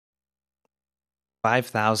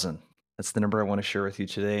5,000. That's the number I want to share with you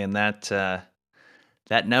today. And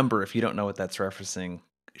that number, if you don't know what that's referencing,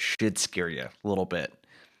 should scare you a little bit.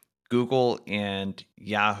 Google and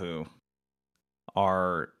Yahoo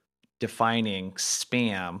are defining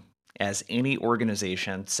spam as any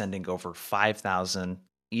organization sending over 5,000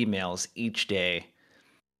 emails each day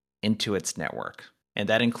into its network. And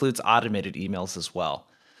that includes automated emails as well.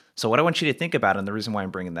 So what I want you to think about, and the reason why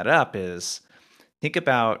I'm bringing that up is think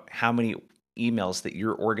about how many emails that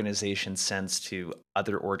your organization sends to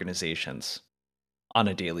other organizations on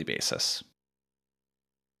a daily basis.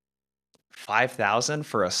 5,000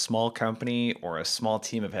 for a small company or a small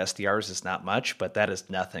team of SDRs is not much, but that is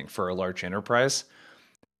nothing for a large enterprise.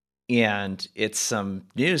 And it's some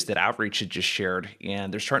news that Outreach had just shared,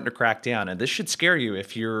 and they're starting to crack down. And this should scare you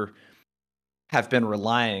if you have been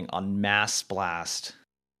relying on mass blast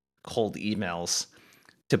cold emails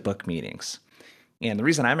to book meetings. And the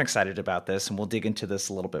reason I'm excited about this, and we'll dig into this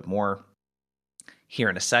a little bit more here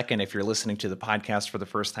in a second. If you're listening to the podcast for the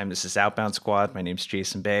first time, this is Outbound Squad. My name's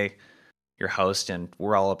Jason Bay, your host, and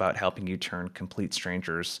we're all about helping you turn complete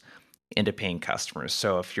strangers into paying customers.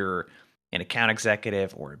 So if you're an account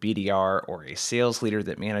executive or a BDR or a sales leader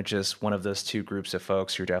that manages one of those two groups of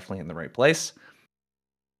folks, you're definitely in the right place.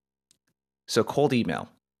 So cold email.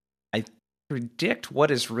 I predict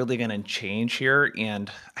what is really going to change here, and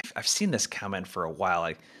I've seen this coming for a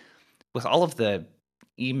while. With all of the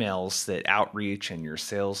emails that Outreach and your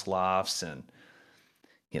sales lofts and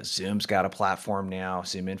Zoom's got a platform now,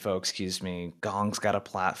 Zoom Info, excuse me, Gong's got a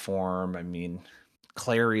platform. I mean,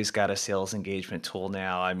 Clary's got a sales engagement tool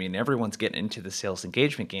now. I mean, everyone's getting into the sales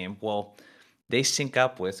engagement game. Well, they sync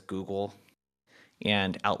up with Google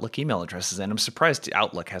and Outlook email addresses, and I'm surprised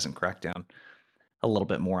Outlook hasn't cracked down a little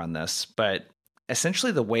bit more on this. But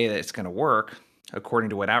essentially the way that it's going to work,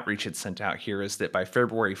 according to what Outreach had sent out here, is that by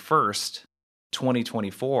February 1st,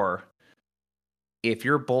 2024, if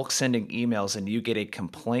you're bulk sending emails and you get a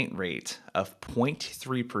complaint rate of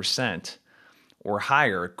 0.3% or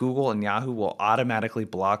higher, Google and Yahoo will automatically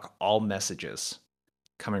block all messages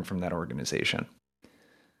coming from that organization.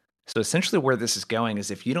 So essentially where this is going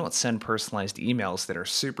is if you don't send personalized emails that are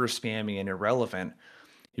super spammy and irrelevant,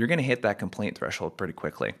 you're going to hit that complaint threshold pretty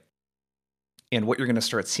quickly. And what you're going to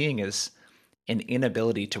start seeing is an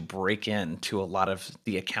inability to break into a lot of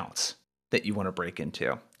the accounts that you want to break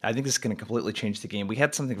into. I think this is going to completely change the game. We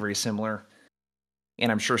had something very similar, and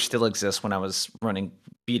I'm sure still exists when I was running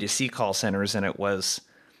B2C call centers, and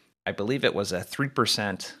I believe it was a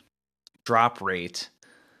 3% drop rate,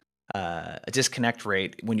 a disconnect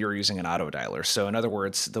rate when you're using an auto dialer. So in other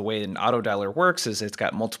words, the way an auto dialer works is it's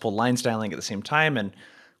got multiple lines dialing at the same time, and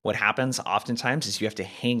what happens oftentimes is you have to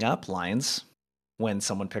hang up lines when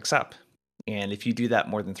someone picks up. And if you do that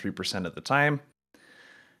more than 3% of the time,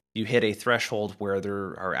 you hit a threshold where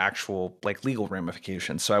there are actual legal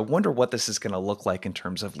ramifications. So I wonder what this is going to look like in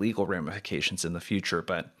terms of legal ramifications in the future.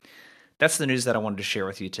 But that's the news that I wanted to share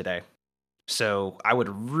with you today. So I would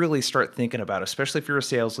really start thinking about, especially if you're a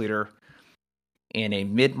sales leader in a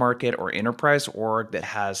mid-market or enterprise org that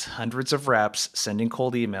has hundreds of reps sending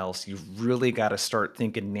cold emails, you've really got to start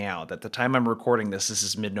thinking now. That the time I'm recording this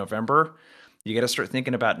is mid-November. You got to start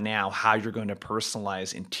thinking about now how you're going to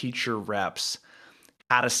personalize and teach your reps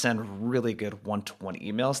how to send really good one-to-one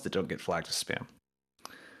emails that don't get flagged as spam.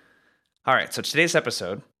 All right, so today's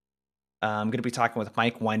episode, I'm going to be talking with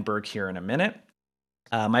Mike Weinberg here in a minute.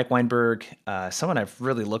 Mike Weinberg, someone I've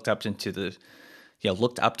really looked up to in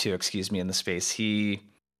the space.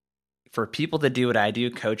 For people that do what I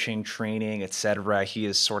do, coaching, training, etc., he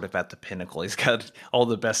is sort of at the pinnacle. He's got all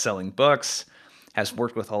the best-selling books, has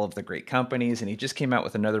worked with all of the great companies, and he just came out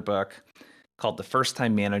with another book called The First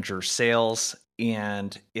Time Manager Sales.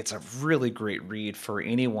 And it's a really great read for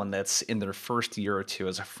anyone that's in their first year or two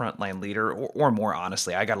as a frontline leader, or more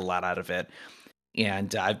honestly. I got a lot out of it.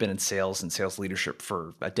 And I've been in sales and sales leadership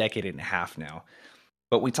for a decade and a half now.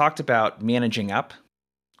 But we talked about managing up.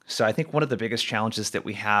 So I think one of the biggest challenges that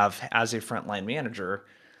we have as a frontline manager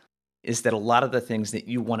is that a lot of the things that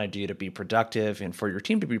you want to do to be productive and for your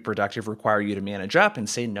team to be productive require you to manage up and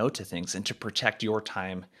say no to things and to protect your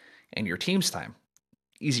time and your team's time.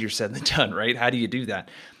 Easier said than done, right? How do you do that?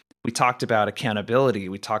 We talked about accountability.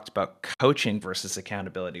 We talked about coaching versus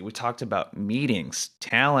accountability. We talked about meetings,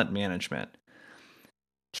 talent management,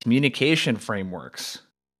 communication frameworks,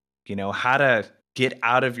 how to get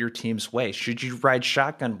out of your team's way. Should you ride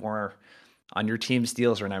shotgun more on your team's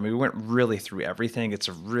deals right now? I mean, we went really through everything. It's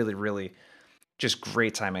a really, really just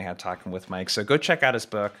great time I had talking with Mike. So go check out his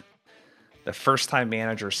book, The First Time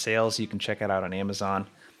Manager Sales. You can check it out on Amazon.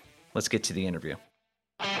 Let's get to the interview.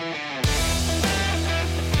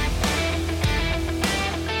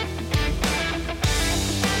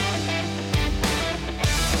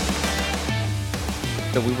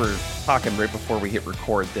 So we were talking right before we hit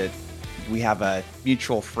record that we have a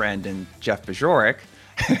mutual friend in Jeff Bajorek.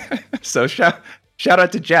 So shout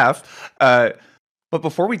out to Jeff. But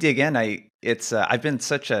before we dig in, I've been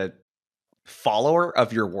such a follower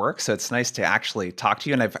of your work, so it's nice to actually talk to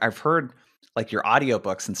you. And I've heard like your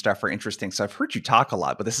audiobooks and stuff are interesting. So I've heard you talk a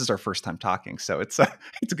lot, but this is our first time talking, so it's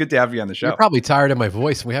it's good to have you on the You're show. probably tired of my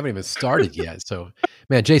voice, and we haven't even started yet. So,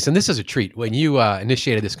 man, Jason, this is a treat. When you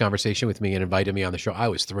initiated this conversation with me and invited me on the show, I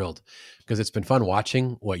was thrilled because it's been fun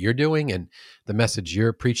watching what you're doing and the message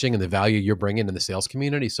you're preaching and the value you're bringing in the sales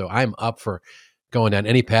community. So I'm up for going down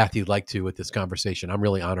any path you'd like to with this conversation. I'm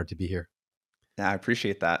really honored to be here. Yeah, I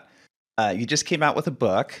appreciate that. You just came out with a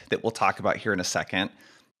book that we'll talk about here in a second.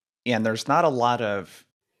 And there's not a lot of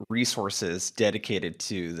resources dedicated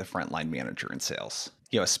to the frontline manager in sales,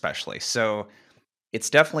 especially. So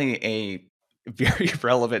it's definitely a very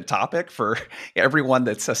relevant topic for everyone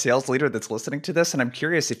that's a sales leader that's listening to this. And I'm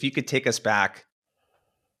curious if you could take us back.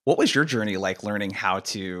 What was your journey like learning how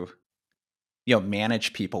to,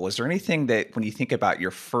 manage people? Was there anything that when you think about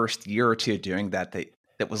your first year or two doing that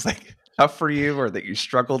was like tough for you or that you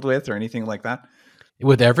struggled with or anything like that?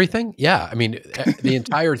 With everything? Yeah. I mean, the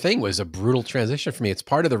entire thing was a brutal transition for me. It's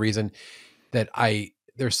part of the reason that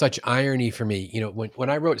there's such irony for me. When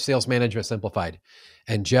I wrote Sales Management Simplified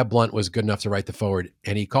and Jeb Blunt was good enough to write the forward,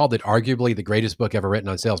 and he called it arguably the greatest book ever written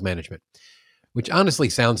on sales management, which honestly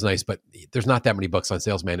sounds nice, but there's not that many books on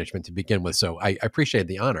sales management to begin with. So I appreciate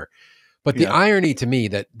the honor. But the Yeah. irony to me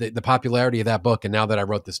that the popularity of that book, and now that I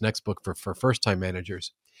wrote this next book for first-time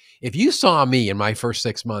managers, if you saw me in my first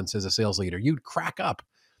 6 months as a sales leader, you'd crack up.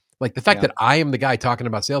 Like the fact Yeah. that I am the guy talking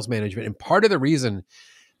about sales management. And part of the reason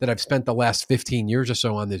that I've spent the last 15 years or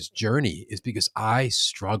so on this journey is because I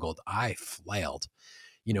struggled. I flailed,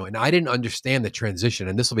 and I didn't understand the transition.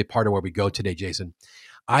 And this will be part of where we go today, Jason.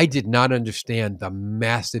 I did not understand the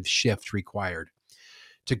massive shift required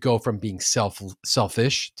to go from being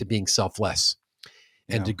selfish to being selfless,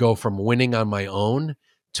 and Yeah. to go from winning on my own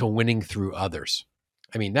to winning through others.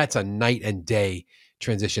 I mean, that's a night and day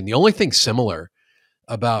transition. The only thing similar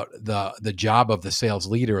about the job of the sales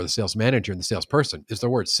leader or the sales manager and the salesperson is the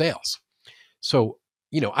word sales. So,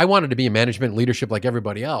 I wanted to be in management leadership like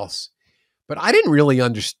everybody else, but I didn't really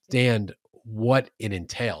understand what it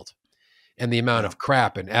entailed and the amount Yeah. of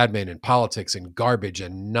crap and admin and politics and garbage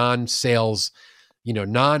and non-sales,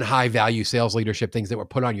 non-high value sales leadership things that were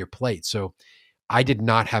put on your plate. So I did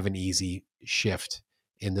not have an easy shift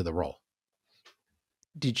into the role.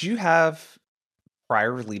 Did you have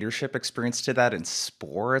prior leadership experience to that in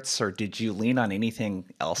sports, or did you lean on anything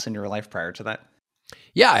else in your life prior to that?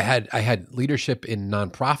 Yeah, I had leadership in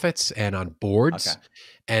nonprofits and on Okay. boards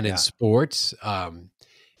and in Yeah. sports,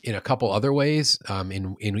 in a couple other ways,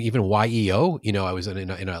 in even YEO. I was in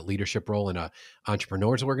a leadership role in a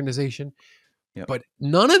entrepreneurs organization, Yep. but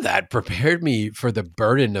none of that prepared me for the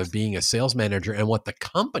burden of being a sales manager and what the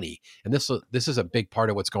company. And this is a big part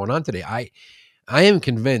of what's going on today. I am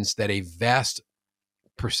convinced that a vast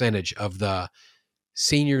percentage of the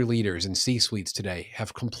senior leaders and C suites today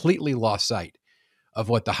have completely lost sight of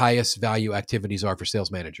what the highest value activities are for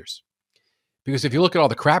sales managers. Because if you look at all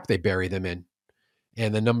the crap they bury them in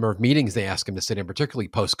and the number of meetings they ask them to sit in, particularly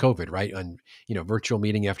post COVID, right? On, virtual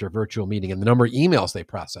meeting after virtual meeting, and the number of emails they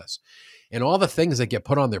process and all the things that get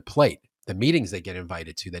put on their plate, the meetings they get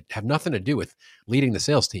invited to that have nothing to do with leading the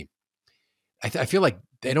sales team. I feel like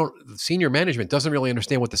senior management doesn't really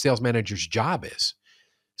understand what the sales manager's job is.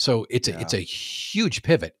 So it's Yeah. a huge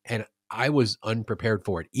pivot. And I was unprepared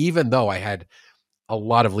for it, even though I had a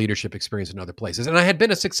lot of leadership experience in other places. And I had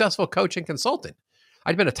been a successful coach and consultant.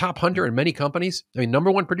 I'd been a top hunter in many companies. I mean,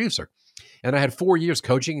 number one producer. And I had 4 years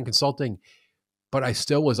coaching and consulting, but I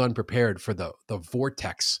still was unprepared for the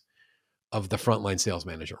vortex of the frontline sales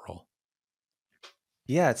manager role.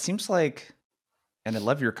 Yeah. It seems like, and I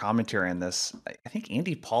love your commentary on this. I think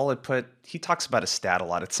Andy Paul he talks about a stat a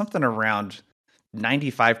lot. It's something around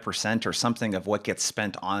 95% or something of what gets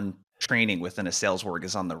spent on training within a sales org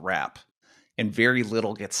is on the rep, and very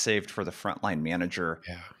little gets saved for the frontline manager.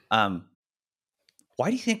 Yeah. Um,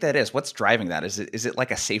 Why do you think that is? What's driving that? Is it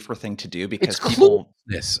like a safer thing to do It's because people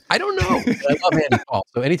cluelessness. I don't know. But I love Andy Paul.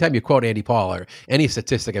 So anytime you quote Andy Paul or any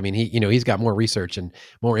statistic, I mean, he's got more research and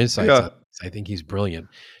more insights on Yeah. this. I think he's brilliant.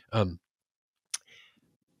 Um,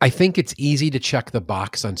 I think it's easy to check the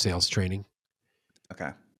box on sales training Okay.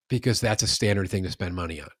 because that's a standard thing to spend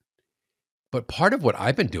money on. But part of what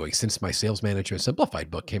I've been doing since my Sales Management Simplified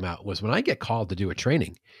book came out was when I get called to do a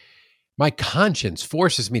training, my conscience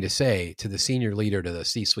forces me to say to the senior leader, to the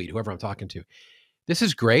C-suite, whoever I'm talking to, this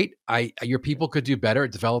is great. Your people could do better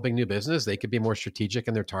at developing new business. They could be more strategic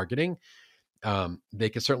in their targeting. They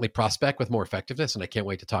can certainly prospect with more effectiveness, and I can't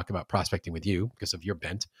wait to talk about prospecting with you because of your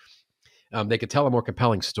bent. They could tell a more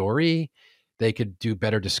compelling story. They could do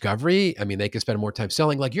better discovery. I mean, they could spend more time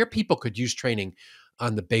selling. Like your people could use training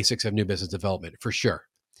on the basics of new business development for sure.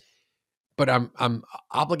 But I'm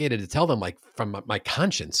obligated to tell them, like from my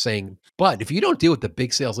conscience, saying, but if you don't deal with the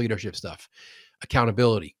big sales leadership stuff,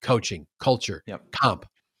 accountability, coaching, culture, Yep. comp,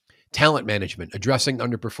 talent management, addressing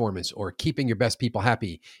underperformance, or keeping your best people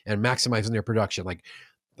happy and maximizing their production, like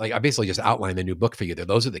I basically just outlined the new book for you there.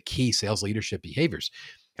 Those are the key sales leadership behaviors.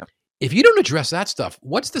 Yep. If you don't address that stuff,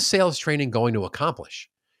 what's the sales training going to accomplish?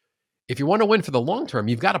 If you want to win for the long term,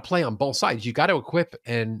 you've got to play on both sides. You've got to equip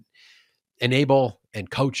and enable and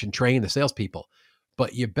coach and train the salespeople.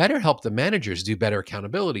 But you better help the managers do better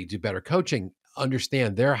accountability, do better coaching,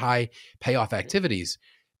 understand their high payoff activities.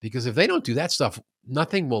 Because if they don't do that stuff,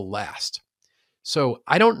 nothing will last. So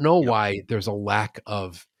I don't know Yep. why there's a lack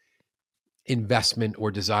of investment or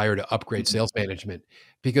desire to upgrade Mhm. sales management.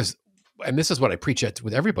 Because, and this is what I preach at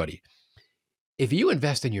with everybody, if you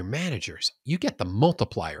invest in your managers, you get the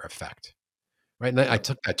multiplier effect. Right. And I Yep.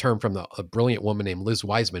 took that term from a brilliant woman named Liz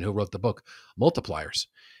Wiseman, who wrote the book Multipliers,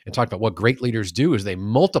 and talked about what great leaders do is they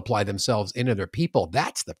multiply themselves into their people.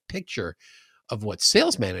 That's the picture of what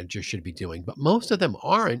sales managers should be doing. But most of them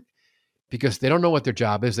aren't because they don't know what their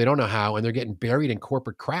job is. They don't know how, and they're getting buried in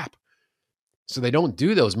corporate crap. So they don't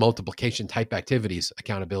do those multiplication type activities,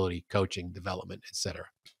 accountability, coaching, development, et cetera.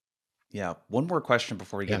 Yeah. One more question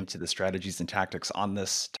before we get Yeah. into the strategies and tactics on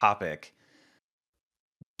this topic.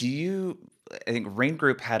 Do you, I think Rain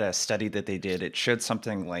Group had a study that they did. It showed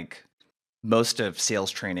something like most of sales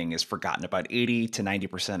training is forgotten. About 80 to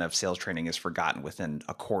 90% of sales training is forgotten within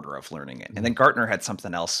a quarter of learning it. And Mhm. then Gartner had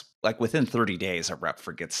something else, like within 30 days, a rep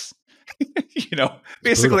forgets, It's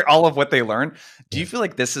basically brutal. all of what they learned. Do you Yeah. feel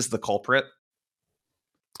like this is the culprit?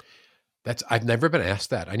 I've never been asked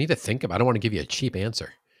that. I need to think about. I don't want to give you a cheap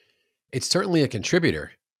answer. It's certainly a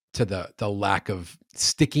contributor to the lack of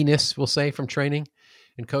stickiness, we'll say, from training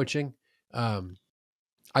and coaching. Um,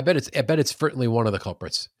 I bet it's certainly one of the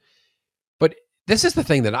culprits. But this is the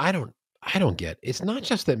thing that I don't get. It's not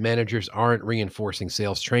just that managers aren't reinforcing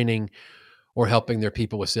sales training or helping their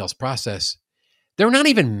people with sales process. They're not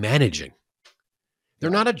even managing. They're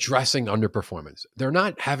Yeah. not addressing underperformance. They're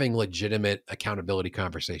not having legitimate accountability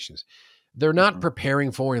conversations. They're not Mhm.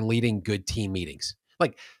 preparing for and leading good team meetings.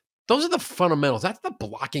 Like those are the fundamentals. That's the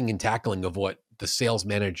blocking and tackling of what the sales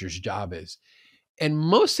manager's job is. And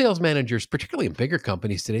most sales managers, particularly in bigger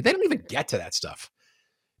companies today, they don't even get to that stuff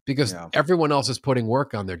because Yeah. everyone else is putting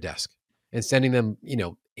work on their desk and sending them,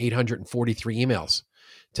 843 emails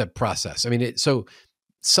to process. I mean, so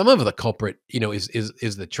some of the culprit,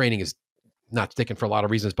 is the training is not sticking for a lot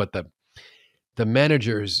of reasons, but the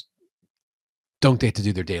managers don't get to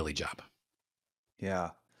do their daily job.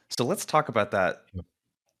 Yeah. So let's talk about that.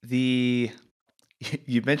 The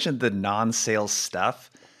You mentioned the non-sales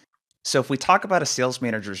stuff. So if we talk about a sales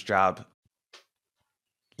manager's job,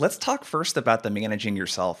 let's talk first about the managing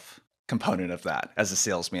yourself component of that as a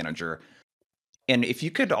sales manager. And if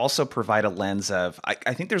you could also provide a lens of,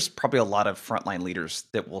 I think there's probably a lot of frontline leaders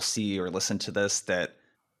that will see or listen to this that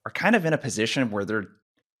are kind of in a position where they're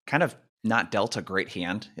kind of not dealt a great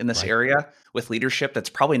hand in this Right. area with leadership that's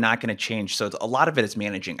probably not going to change. So a lot of it is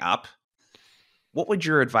managing up. What would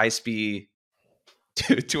your advice be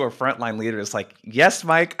to a frontline leader? It's like, yes,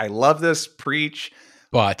 Mike, I love this, preach.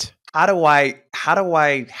 But How do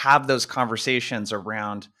I have those conversations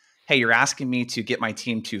around, hey, you're asking me to get my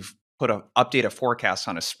team to update a forecast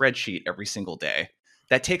on a spreadsheet every single day.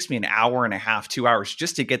 That takes me an hour and a half, 2 hours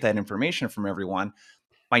just to get that information from everyone.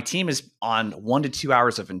 My team is on 1 to 2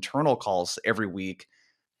 hours of internal calls every week.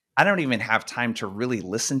 I don't even have time to really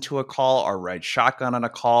listen to a call or ride shotgun on a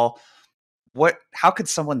call. How could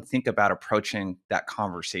someone think about approaching that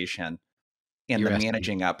conversation and the you're asking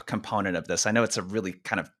managing up component of this? I know it's a really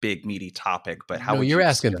kind of big, meaty topic, but how no, would you're you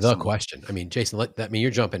asking suggest the someone? question. I mean, Jason,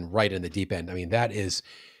 you're jumping right in the deep end. I mean, that is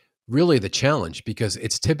really the challenge because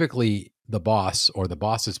it's typically the boss or the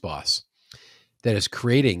boss's boss that is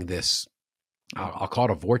creating this. Yeah, I'll call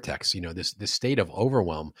it a vortex. This state of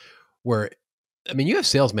overwhelm where I mean, you have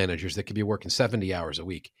sales managers that could be working 70 hours a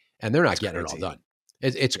week and they're not it's getting it all crazy. done.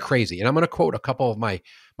 It's Yeah. crazy. And I'm going to quote a couple of my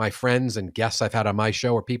friends and guests I've had on my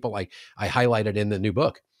show or people I highlighted in the new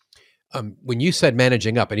book. When you said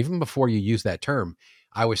managing up, and even before you used that term,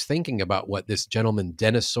 I was thinking about what this gentleman,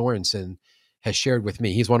 Dennis Sorensen, has shared with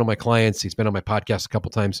me. He's one of my clients. He's been on my podcast a couple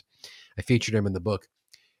times. I featured him in the book.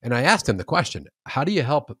 And I asked him the question, how do you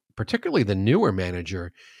help particularly the newer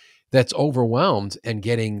manager that's overwhelmed and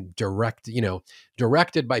getting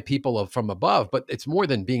directed by people from above. But it's more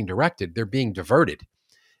than being directed. They're being diverted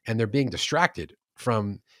and they're being distracted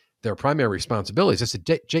from their primary responsibilities.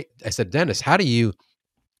 I said, Dennis, how do you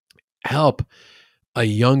help a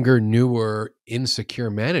younger, newer, insecure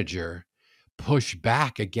manager push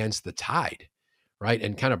back against the tide, right?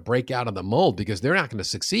 And kind of break out of the mold, because they're not going to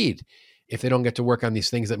succeed if they don't get to work on these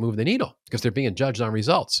things that move the needle, because they're being judged on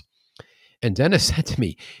results. And Dennis said to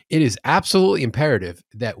me, it is absolutely imperative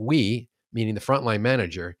that we, meaning the frontline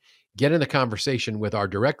manager, get in the conversation with our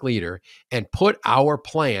direct leader and put our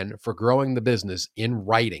plan for growing the business in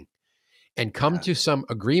writing, and come Yeah. to some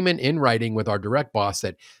agreement in writing with our direct boss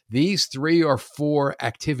that these 3 or 4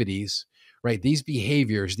 activities, right, these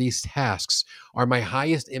behaviors, these tasks are my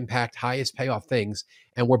highest impact, highest payoff things.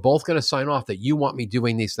 And we're both going to sign off that you want me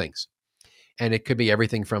doing these things. And it could be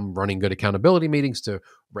everything from running good accountability meetings to,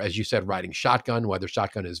 as you said, riding shotgun, whether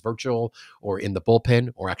shotgun is virtual or in the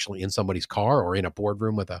bullpen or actually in somebody's car or in a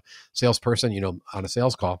boardroom with a salesperson, on a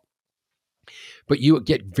sales call. But you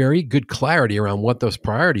get very good clarity around what those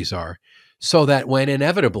priorities are, so that when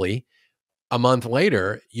inevitably a month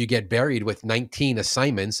later you get buried with 19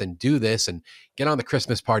 assignments and do this and get on the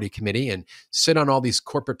Christmas party committee and sit on all these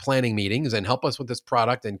corporate planning meetings and help us with this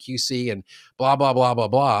product and QC and blah, blah, blah, blah,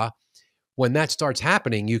 blah. When that starts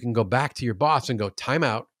happening, you can go back to your boss and go, time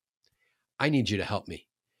out. I need you to help me,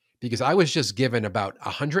 because I was just given about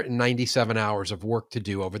 197 hours of work to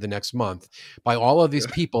do over the next month by all of these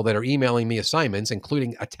people that are emailing me assignments,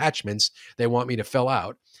 including attachments they want me to fill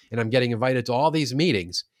out. And I'm getting invited to all these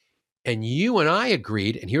meetings. And you and I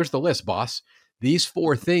agreed, and here's the list, boss. These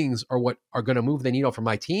 4 things are what are going to move the needle for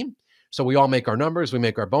my team. So we all make our numbers, we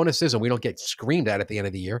make our bonuses, and we don't get screamed at the end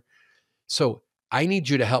of the year. So I need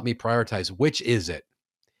you to help me prioritize, which is it?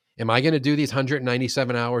 Am I going to do these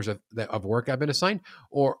 197 hours of work I've been assigned?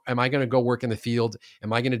 Or am I going to go work in the field?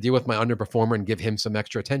 Am I going to deal with my underperformer and give him some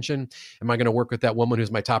extra attention? Am I going to work with that woman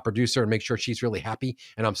who's my top producer and make sure she's really happy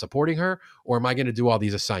and I'm supporting her? Or am I going to do all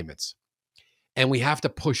these assignments? And we have to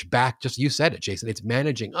push back. Just, you said it, Jason. It's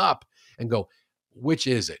managing up and go, which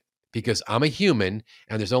is it? Because I'm a human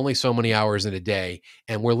and there's only so many hours in a day.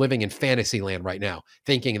 And we're living in fantasy land right now,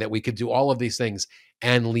 thinking that we could do all of these things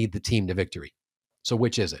and lead the team to victory. So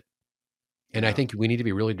which is it? And I Yeah. think we need to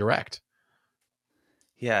be really direct.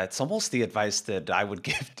 Yeah, it's almost the advice that I would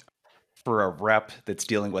give for a rep that's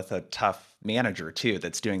dealing with a tough manager too,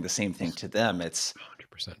 that's doing the same thing to them. It's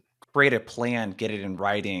 100%. create a plan, get it in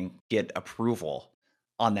writing, get approval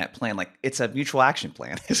on that plan. Like it's a mutual action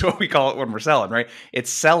plan is what we call it when we're selling, right?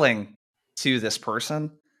 It's selling to this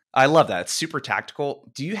person. I love that. It's super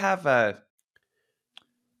tactical. Do you have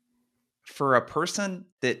for a person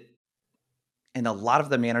that, and a lot of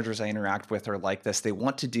the managers I interact with are like this, they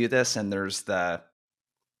want to do this and there's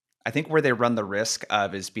I think where they run the risk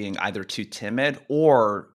of is being either too timid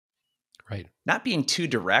or Right. not being too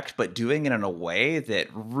direct, but doing it in a way that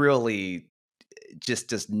really just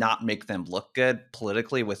does not make them look good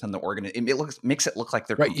politically within the organization. It makes it look like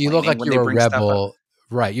they're Right. You look complaining like when they you're a bring stuff up. rebel.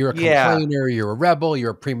 Right. You're a Yeah, complainer. You're a rebel.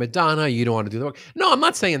 You're a prima donna. You don't want to do the work. No, I'm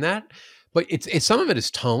not saying that. But it's some of it is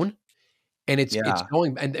tone. And it's yeah,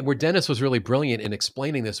 going, and where Dennis was really brilliant in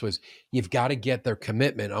explaining this was, you've got to get their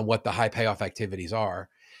commitment on what the high payoff activities are,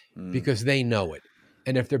 mm, because they know it.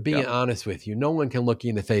 And if they're being yep, honest with you, no one can look you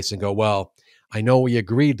in the face and go, well, I know we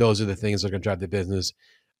agreed those are the things that are going to drive the business.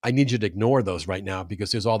 I need you to ignore those right now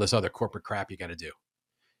because there's all this other corporate crap you got to do.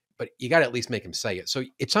 But you got to at least make them say it. So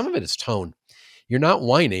some of it is tone. You're not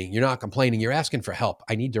whining. You're not complaining. You're asking for help.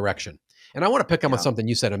 I need direction. And I want to pick up on yeah, something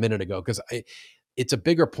you said a minute ago, because it's a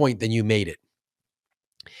bigger point than you made it.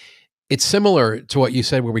 It's similar to what you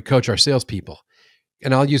said where we coach our salespeople.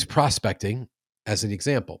 And I'll use prospecting as an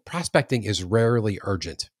example. Prospecting is rarely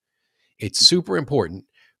urgent. It's super important,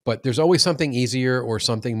 but there's always something easier or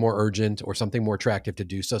something more urgent or something more attractive to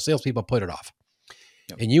do. So salespeople put it off.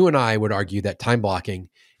 yep, And you and I would argue that time blocking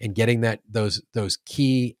and getting those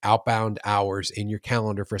key outbound hours in your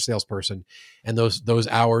calendar for a salesperson, and those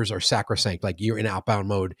hours are sacrosanct. Like, you're in outbound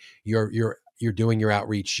mode. You're doing your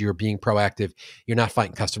outreach. You're being proactive. You're not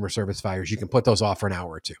fighting customer service fires. You can put those off for an hour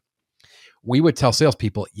or two. We would tell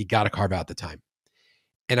salespeople, you got to carve out the time.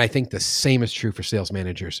 And I think the same is true for sales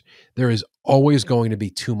managers. There is always going to be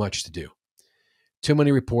too much to do, too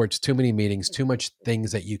many reports, too many meetings, too much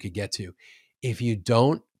things that you could get to. If you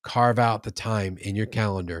don't carve out the time in your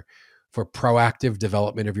calendar for proactive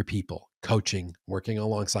development of your people, coaching, working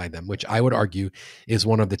alongside them, which I would argue is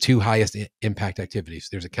one of the 2 highest impact activities.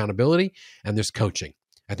 There's accountability and there's coaching.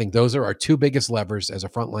 I think those are our two biggest levers as a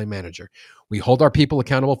frontline manager. We hold our people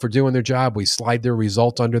accountable for doing their job. We slide their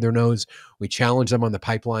results under their nose. We challenge them on the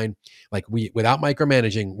pipeline. Like we, without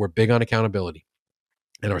micromanaging, we're big on accountability.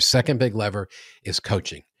 And our second big lever is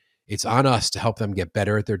coaching. It's on us to help them get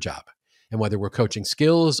better at their job. And whether we're coaching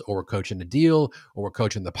skills or we're coaching the deal or we're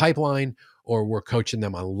coaching the pipeline or we're coaching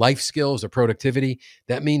them on life skills or productivity,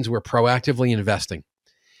 that means we're proactively investing.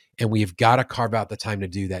 And we've got to carve out the time to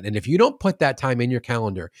do that. And if you don't put that time in your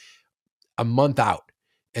calendar a month out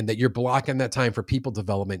and that you're blocking that time for people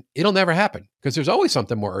development, it'll never happen because there's always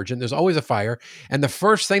something more urgent. There's always a fire. And the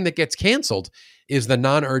first thing that gets canceled is the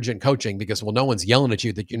non-urgent coaching because, well, no one's yelling at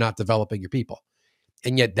you that you're not developing your people.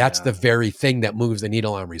 And yet that's Yeah. the very thing that moves the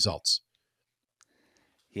needle on results.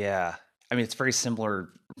 Yeah. I mean, it's very similar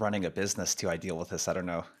running a business too. I deal with this. I don't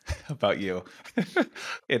know about you.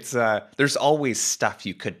 It's there's always stuff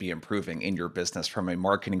you could be improving in your business from a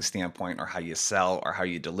marketing standpoint or how you sell or how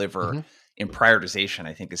you deliver. Mm-hmm. And prioritization,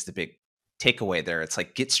 I think, is the big takeaway there. It's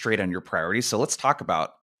like get straight on your priorities. So let's talk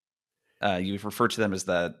about you've referred to them as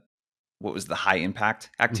the what was the high impact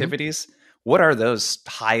Mm-hmm. activities. What are those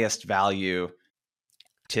highest value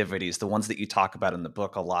activities, the ones that you talk about in the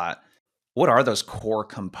book a lot? What are those core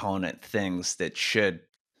component things that should,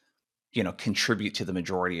 contribute to the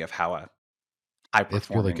majority of how a high It's really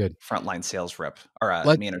performing good. frontline sales rep or a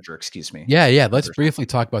Let manager, excuse me, Yeah. Let's delivers that? briefly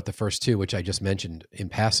talk about the first two, which I just mentioned in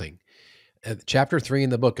passing. Chapter 3 in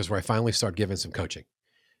the book is where I finally start giving some coaching.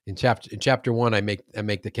 In chapter 1, I make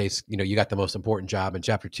the case, you got the most important job. In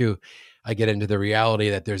chapter 2, I get into the reality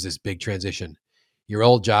that there's this big transition. Your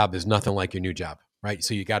old job is nothing like your new job, right?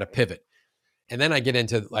 So you got to pivot. And then I get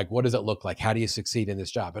into like, what does it look like? How do you succeed in this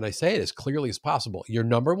job? And I say it as clearly as possible. Your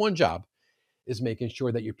number one job is making sure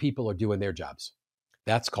that your people are doing their jobs.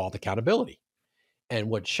 That's called accountability. And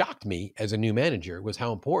what shocked me as a new manager was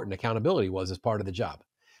how important accountability was as part of the job.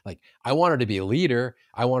 Like I wanted to be a leader,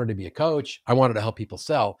 I wanted to be a coach, I wanted to help people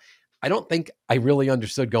sell. I don't think I really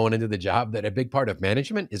understood going into the job that a big part of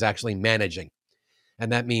management is actually managing.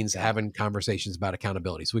 And that means Yeah. having conversations about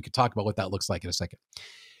accountability. So we could talk about what that looks like in a second.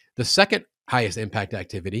 The second highest impact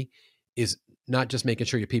activity is not just making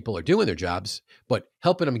sure your people are doing their jobs, but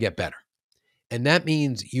helping them get better. And that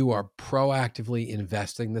means you are proactively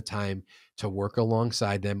investing the time to work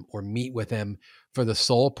alongside them or meet with them for the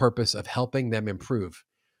sole purpose of helping them improve,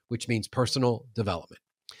 which means personal development.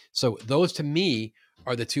 So, those to me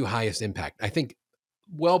are the two highest impact. I think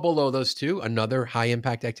well below those two, another high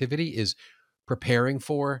impact activity is preparing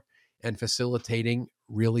for and facilitating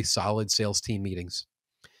really solid sales team meetings.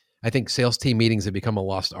 I think sales team meetings have become a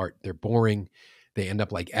lost art. They're boring. They end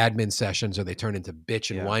up like admin sessions, or they turn into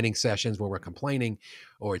bitch and Yeah. whining sessions where we're complaining,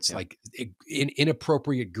 or it's Yep. like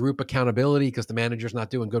inappropriate group accountability because the manager's not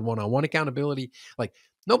doing good one-on-one accountability. Like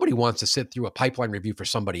nobody wants to sit through a pipeline review for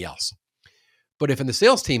somebody else. But if in the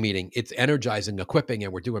sales team meeting, it's energizing, equipping,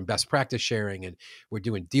 and we're doing best practice sharing and we're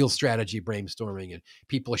doing deal strategy brainstorming and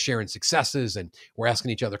people are sharing successes and we're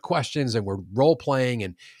asking each other questions and we're role playing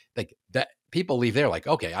and like that, people leave there like,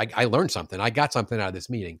 okay, I learned something. I got something out of this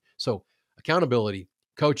meeting. So accountability,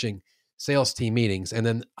 coaching, sales team meetings, and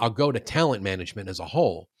then I'll go to talent management as a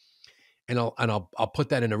whole and I'll put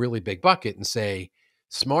that in a really big bucket and say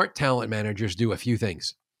smart talent managers do a few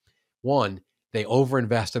things. One, they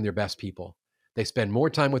overinvest in their best people. They spend more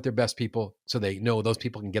time with their best people so they know those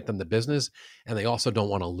people can get them the business and they also don't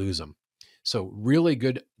want to lose them. So, really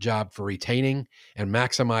good job for retaining and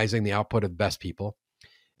maximizing the output of best people.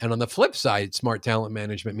 And on the flip side, smart talent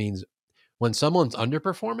management means when someone's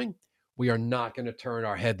underperforming, we are not going to turn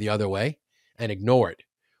our head the other way and ignore it.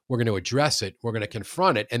 We're going to address it, we're going to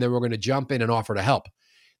confront it, and then we're going to jump in and offer to help.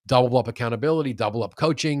 Double up accountability, double up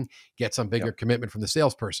coaching, get some bigger Yep. commitment from the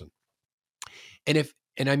salesperson.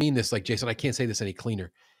 And I mean this like Jason, I can't say this any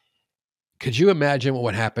cleaner. Could you imagine what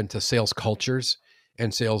would happen to sales cultures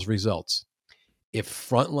and sales results if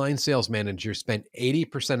frontline sales managers spent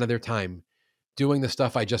 80% of their time doing the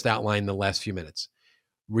stuff I just outlined in the last few minutes?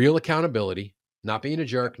 Real accountability, not being a Yep.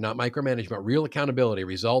 jerk, not micromanagement, real accountability,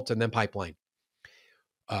 results, and then pipeline.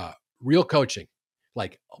 Real coaching,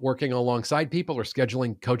 like working alongside people or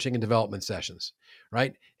scheduling coaching and development sessions,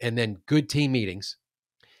 right? And then good team meetings.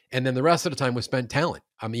 And then the rest of the time was spent talent.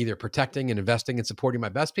 I'm either protecting and investing and supporting my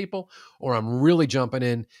best people, or I'm really jumping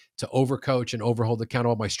in to overcoach and overhold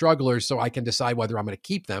accountable my strugglers so I can decide whether I'm going to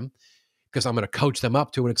keep them because I'm going to coach them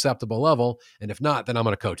up to an acceptable level. And if not, then I'm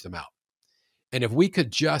going to coach them out. And if we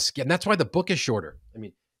could just get, and that's why the book is shorter. I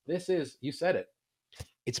mean, this is, you said it,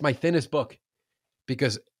 it's my thinnest book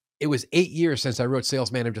because it was 8 years since I wrote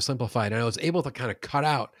Sales Manager Simplified. And I was able to kind of cut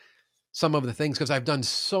out some of the things because I've done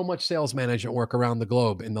so much sales management work around the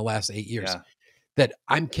globe in the last 8 years. Yeah. that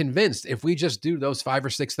I'm convinced if we just do those 5 or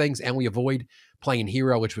 6 things and we avoid playing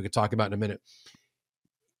hero, which we could talk about in a minute,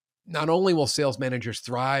 not only will sales managers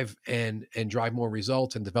thrive and drive more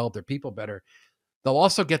results and develop their people better, they'll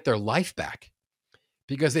also get their life back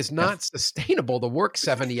because it's Yeah. not sustainable to work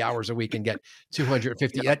 70 hours a week and get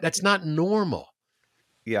 250. Yeah. That's not normal.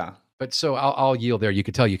 Yeah. But so I'll yield there. You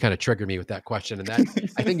could tell you kind of triggered me with that question. And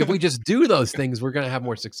that I think if we just do those things, we're going to have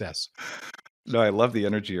more success. No, I love the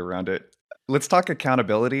energy around it. Let's talk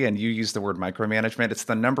accountability, and you use the word micromanagement. It's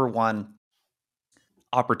the number one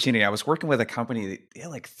opportunity. I was working with a company that they had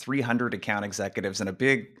like 300 account executives, and a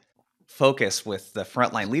big focus with the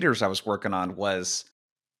frontline leaders I was working on was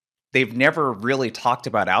they've never really talked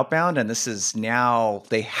about outbound, and this is now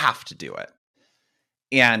they have to do it.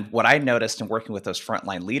 And what I noticed in working with those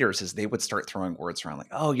frontline leaders is they would start throwing words around like,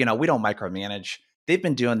 oh, we don't micromanage. They've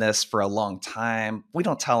been doing this for a long time. We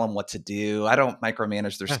don't tell them what to do. I don't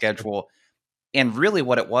micromanage their Yeah, sure. schedule. And really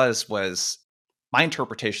what it was my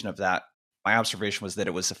interpretation of that, my observation was that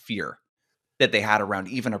it was a fear that they had around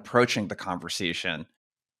even approaching the conversation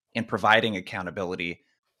and providing accountability.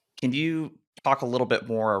 Can you talk a little bit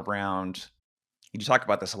more around, you talk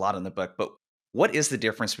about this a lot in the book, but what is the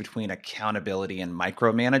difference between accountability and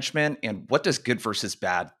micromanagement? And what does good versus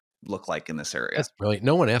bad look like in this area? That's brilliant.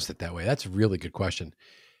 No one asked it that way. That's a really good question.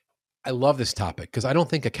 I love this topic because I don't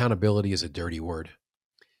think accountability is a dirty word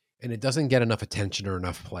and it doesn't get enough attention or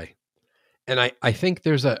enough play. And I think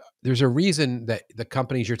there's a reason that the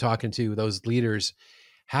companies you're talking to, those leaders,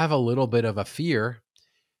 have a little bit of a fear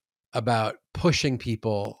about pushing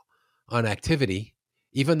people on activity,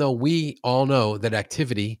 even though we all know that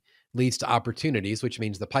activity leads to opportunities, which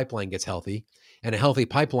means the pipeline gets healthy, and a healthy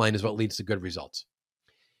pipeline is what leads to good results.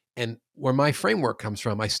 And where my framework comes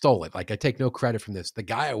from, I stole it. Like I take no credit from this. The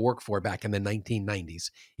guy I worked for back in the 1990s,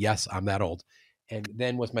 yes, I'm that old, and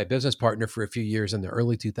then was my business partner for a few years in the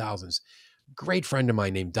early 2000s. Great friend of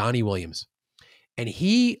mine named Donnie Williams. And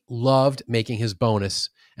he loved making his bonus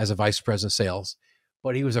as a vice president of sales,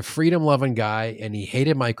 but he was a freedom loving guy and he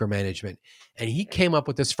hated micromanagement. And he came up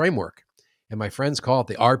with this framework. And my friends call it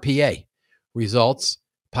the RPA, results,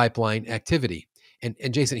 pipeline, activity. And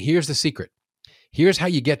Jason, here's the secret. How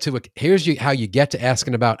you get to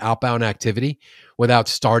asking about outbound activity without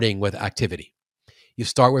starting with activity. You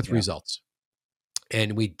start with Yeah. results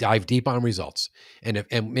and we dive deep on results. And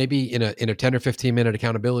maybe in a 10 or 15-minute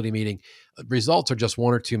accountability meeting, results are just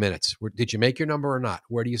 1 or 2 minutes. Did you make your number or not?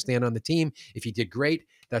 Where do you stand on the team? If you did great,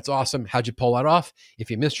 that's awesome. How'd you pull that off?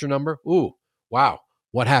 If you missed your number, ooh, wow,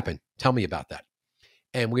 what happened? Tell me about that.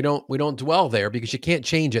 And we don't dwell there because you can't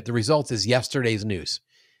change it. The results is yesterday's news.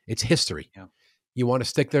 It's history. Yeah. You want to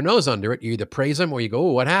stick their nose under it. You either praise them or you go,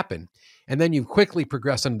 oh, what happened? And then you quickly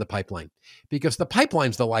progress into the pipeline because the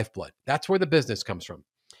pipeline's the lifeblood. That's where the business comes from.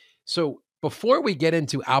 So before we get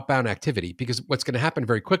into outbound activity, because what's going to happen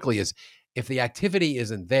very quickly is if the activity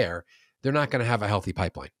isn't there, they're not going to have a healthy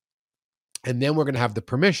pipeline. And then we're going to have the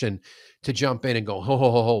permission to jump in and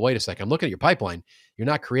go, wait a second. I'm looking at your pipeline. You're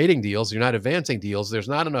not creating deals. You're not advancing deals. There's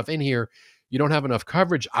not enough in here. You don't have enough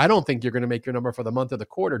coverage. I don't think you're going to make your number for the month or the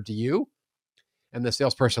quarter. Do you? And the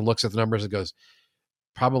salesperson looks at the numbers and goes,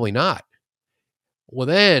 probably not. Well,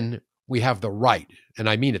 then we have the right, and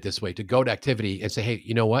I mean it this way, to go to activity and say, hey,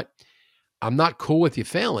 you know what? I'm not cool with you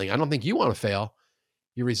failing. I don't think you want to fail.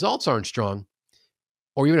 Your results aren't strong.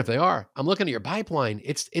 Or even if they are, I'm looking at your pipeline.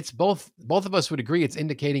 It's both of us would agree it's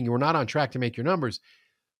indicating you're not on track to make your numbers.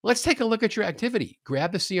 Let's take a look at your activity.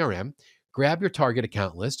 Grab the CRM, grab your target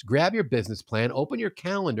account list, grab your business plan, open your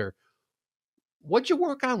calendar. What'd you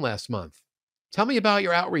work on last month? Tell me about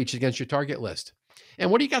your outreach against your target list. And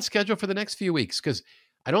what do you got scheduled for the next few weeks? Because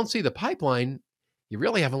I don't see the pipeline. You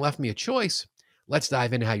really haven't left me a choice. Let's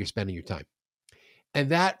dive into how you're spending your time. And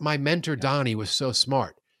that, my mentor, Yeah. Donnie, was so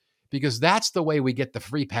smart because that's the way we get the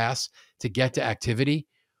free pass to get to activity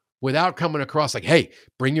without coming across like, hey,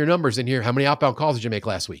 bring your numbers in here. How many outbound calls did you make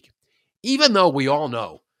last week? Even though we all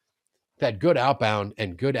know that good outbound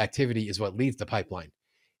and good activity is what leads to pipeline.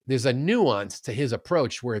 There's a nuance to his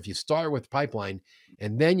approach where if you start with pipeline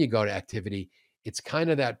and then you go to activity, it's kind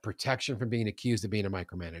of that protection from being accused of being a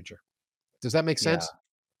micromanager. Does that make Yeah. sense?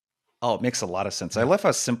 Oh, it makes a lot of sense. I Yeah. love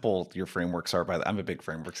how simple your frameworks are. I'm a big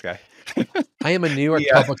frameworks guy. I am a New York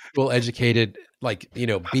Yeah. public school educated,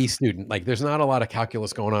 B student. Like there's not a lot of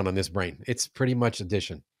calculus going on this brain. It's pretty much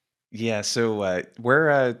addition. Yeah. So,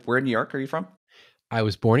 where in New York are you from? I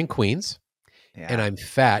was born in Queens and Yeah. I'm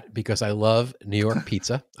fat because I love New York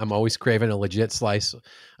pizza. I'm always craving a legit slice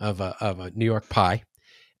of a New York pie.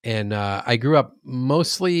 And I grew up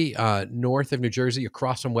mostly north of New Jersey,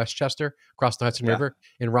 across from Westchester, across the Hudson Yeah. River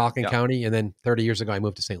in Rockland Yeah. County. And then 30 years ago, I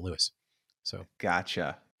moved to St. Louis. So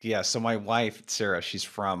Gotcha. Yeah, so my wife, Sarah, she's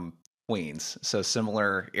from Queens, so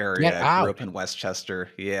similar get area, grew out. up in Westchester,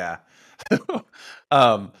 yeah.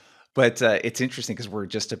 Um, but it's interesting because we're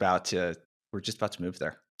just about to move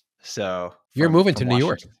there. So, You're from moving to New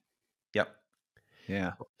York. Washington. Yep,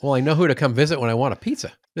 yeah. Well, I know who to come visit when I want a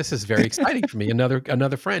pizza. This is very exciting for me.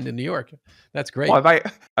 Another friend in New York. That's Well, great.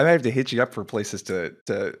 I might have to hit you up for places to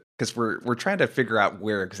because we're trying to figure out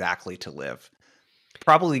where exactly to live.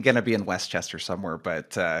 Probably gonna be in Westchester somewhere,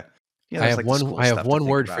 but, there's, like, the school I have stuff to one think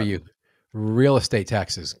word for about. you. Real estate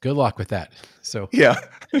taxes. Good luck with that. So, Yeah.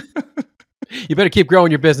 you better keep growing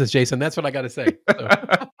your business, Jason. That's what I gotta say. So,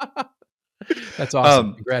 that's awesome.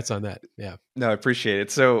 Um, Congrats on that. Yeah. no, I appreciate it.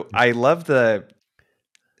 So, Yeah. I love the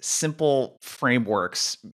simple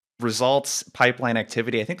frameworks, results, pipeline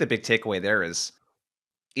activity. I think the big takeaway there is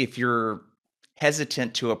if you're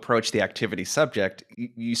hesitant to approach the activity subject,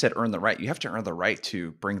 you said earn the right. You have to earn the right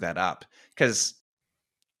to bring that up because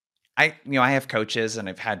I have coaches and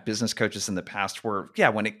I've had business coaches in the past where, yeah,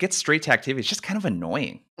 when it gets straight to activity, it's just kind of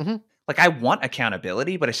annoying. Mhm. Like I want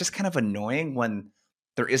accountability, but it's just kind of annoying when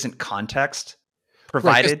there isn't context Right, 'cause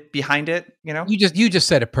provided behind it, you know? you just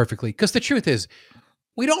said it perfectly. Because the truth is,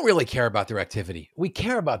 we don't really care about their activity. We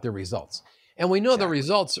care about their results. And we know the Exactly.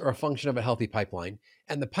 results are a function of a healthy pipeline,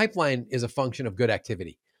 and the pipeline is a function of good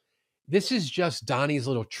activity. This is just Donnie's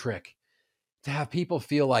little trick to have people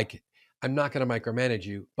feel like I'm not going to micromanage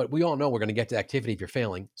you, but we all know we're going to get to activity if you're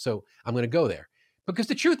failing. So I'm going to go there. Because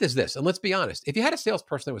the truth is this, and let's be honest, if you had a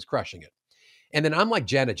salesperson that was crushing it, and then I'm like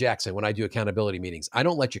Janet Jackson when I do accountability meetings, I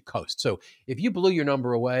don't let you coast. So if you blew your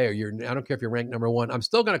number away or I don't care if you're ranked number one, I'm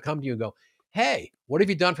still going to come to you and go, hey, what have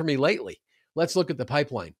you done for me lately? Let's look at the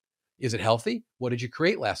pipeline. Is it healthy? What did you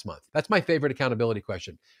create last month? That's my favorite accountability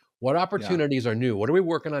question. What Yeah. opportunities are new? What are we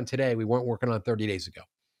working on today we weren't working on 30 days ago?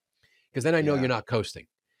 Because then I know you're Yeah. not coasting.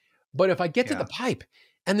 But if I get to the Yeah. pipe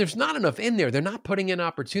and there's not enough in there, they're not putting in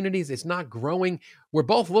opportunities, it's not growing. We're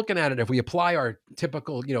both looking at it. If we apply our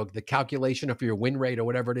typical, the calculation of your win rate or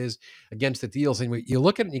whatever it is against the deals, and you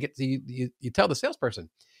look at it and you tell the salesperson,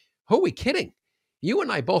 who are we kidding? You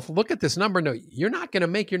and I both look at this number. No, you're not going to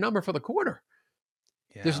make your number for the quarter.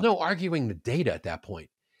 There's Yeah. no arguing the data at that point.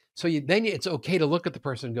 So then it's okay to look at the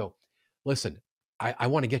person and go, listen, I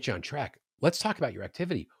want to get you on track. Let's talk about your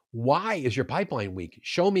activity. Why is your pipeline weak?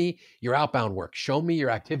 Show me your outbound work. Show me your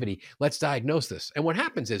activity. Let's diagnose this. And what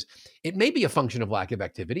happens is it may be a function of lack of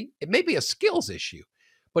activity. It may be a skills issue.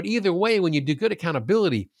 But either way, when you do good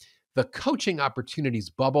accountability, the coaching opportunities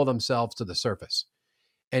bubble themselves to the surface.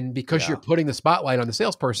 And because you're Yeah. putting the spotlight on the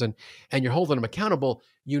salesperson and you're holding them accountable,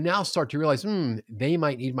 you now start to realize, they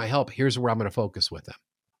might need my help. Here's where I'm going to focus with them.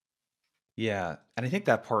 Yeah. And I think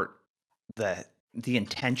that part, the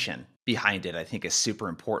intention behind it, I think is super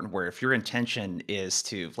important. Where if your intention is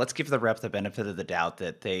to let's give the rep the benefit of the doubt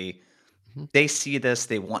that Mhm. they see this,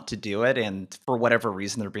 they want to do it, and for whatever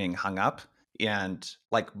reason they're being hung up. And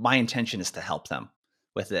like my intention is to help them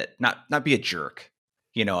with it, not be a jerk,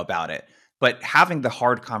 about it. But having the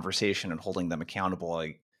hard conversation and holding them accountable,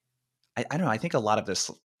 I don't know. I think a lot of this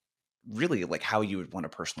really like how you would want a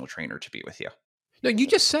personal trainer to be with you. No, you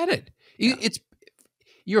just said it. Yeah. It's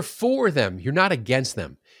You're for them. You're not against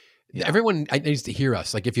them. Yeah. Everyone needs to hear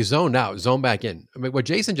us. Like if you zoned out, zone back in. I mean, what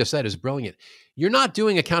Jason just said is brilliant. You're not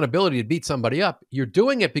doing accountability to beat somebody up. You're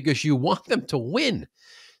doing it because you want them to win.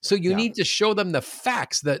 So you Yeah. need to show them the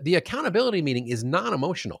facts that the accountability meeting is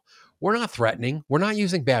non-emotional. We're not threatening. We're not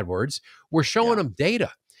using bad words. We're showing Yeah. them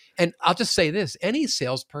data. And I'll just say this, any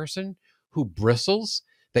salesperson who bristles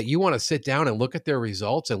that you want to sit down and look at their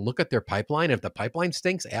results and look at their pipeline. If the pipeline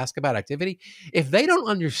stinks, ask about activity. If they don't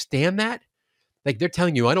understand that, like they're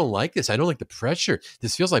telling you, I don't like this. I don't like the pressure.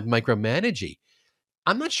 This feels like micromanaging.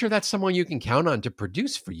 I'm not sure that's someone you can count on to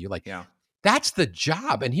produce for you. Like Yeah. that's the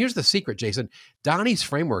job. And here's the secret, Jason. Donnie's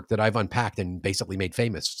framework that I've unpacked and basically made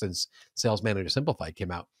famous since Sales Manager Simplified came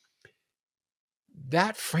out.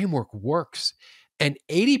 That framework works. And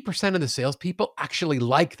 80% of the salespeople actually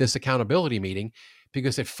like this accountability meeting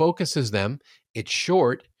because it focuses them, it's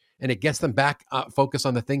short, and it gets them back focused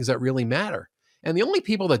on the things that really matter. And the only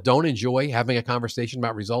people that don't enjoy having a conversation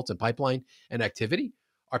about results and pipeline and activity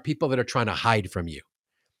are people that are trying to hide from you.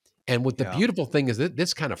 And what the Yeah. beautiful thing is that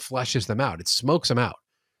this kind of fleshes them out. It smokes them out.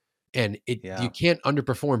 And you Yeah. can't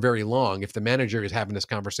underperform very long if the manager is having this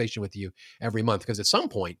conversation with you every month because at some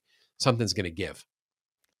point something's going to give.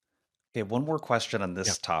 Okay, one more question on Yeah,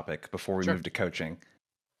 this topic before we sure. move to coaching.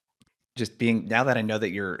 Just being now that I know that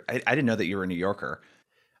I didn't know that you were a New Yorker.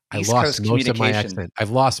 I East lost Coast most of my communication. accent. I've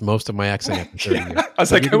lost most of my accent after 30 Yeah, years, I was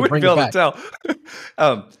but you're like, I going to wouldn't bring be it able to back. tell.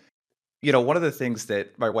 um, one of the things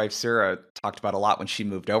that my wife Sarah talked about a lot when she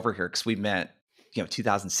moved over here, because we met,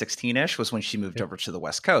 2016-ish was when she moved Yep. over to the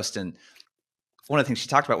West Coast. And one of the things she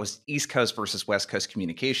talked about was East Coast versus West Coast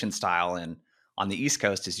communication style. And on the East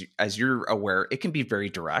Coast, as you're aware, it can be very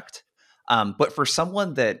direct. But for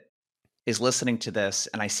someone that is listening to this,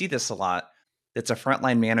 and I see this a lot, that's a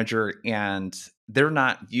frontline manager and they're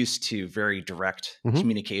not used to very direct Mhm.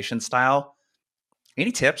 communication style.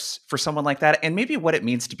 Any tips for someone like that? And maybe what it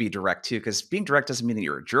means to be direct too, because being direct doesn't mean that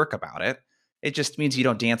you're a jerk about it. It just means you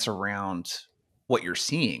don't dance around what you're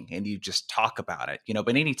seeing and you just talk about it.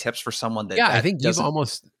 But any tips for someone that Yeah, that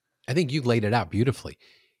doesn't? I think you laid it out beautifully.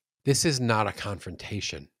 This is not a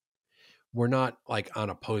confrontation. We're not like on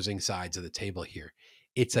opposing sides of the table here.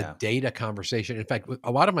 It's a Yeah, data conversation. In fact, with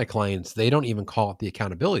a lot of my clients, they don't even call it the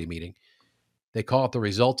accountability meeting. They call it the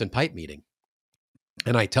result and pipe meeting.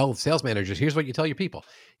 And I tell sales managers, here's what you tell your people.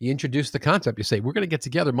 You introduce the concept. You say, we're going to get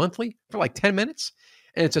together monthly for like 10 minutes.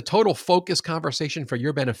 And it's a total focus conversation for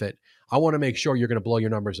your benefit. I want to make sure you're going to blow your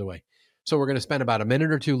numbers away. So we're going to spend about a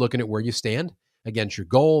minute or two looking at where you stand against your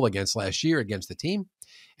goal, against last year, against the team.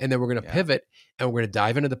 And then we're going to yeah, pivot and we're going to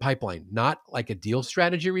dive into the pipeline, not like a deal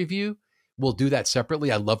strategy review. We'll do that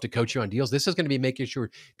separately. I love to coach you on deals. This is going to be making sure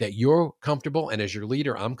that you're comfortable. And as your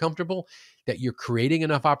leader, I'm comfortable that you're creating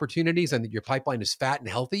enough opportunities and that your pipeline is fat and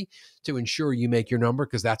healthy to ensure you make your number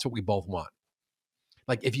because that's what we both want.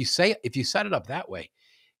 Like if you set it up that way,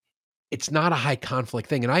 it's not a high conflict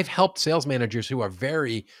thing. And I've helped sales managers who are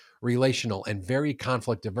very relational and very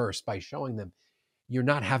conflict averse by showing them you're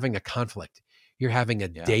not having a conflict. You're having a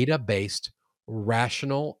yeah, data-based,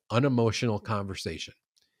 rational, unemotional conversation.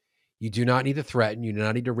 You do not need to threaten, you do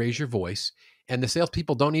not need to raise your voice, and the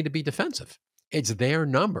salespeople don't need to be defensive. It's their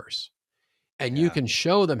numbers and you yeah, can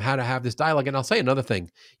show them how to have this dialogue. And I'll say another thing.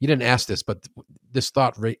 You didn't ask this, but this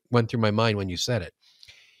thought went through my mind when you said it.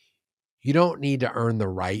 You don't need to earn the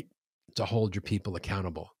right to hold your people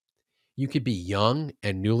accountable. You could be young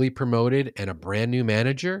and newly promoted and a brand new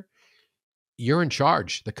manager. You're in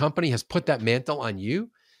charge. The company has put that mantle on you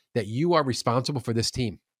that you are responsible for this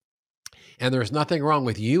team. And there's nothing wrong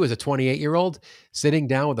with you as a 28-year-old sitting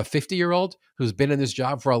down with a 50-year-old who's been in this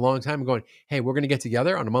job for a long time and going, hey, we're going to get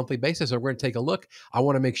together on a monthly basis and we're going to take a look. I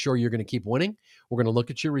want to make sure you're going to keep winning. We're going to look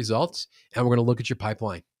at your results and we're going to look at your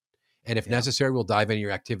pipeline. And if yeah, necessary, we'll dive into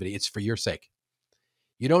your activity. It's for your sake.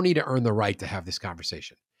 You don't need to earn the right to have this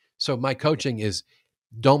conversation. So my coaching is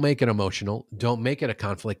don't make it emotional. Don't make it a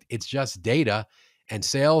conflict. It's just data. And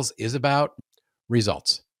sales is about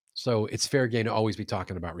results. So it's fair game to always be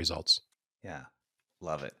talking about results. yeah.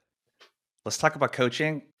 Love it. Let's talk about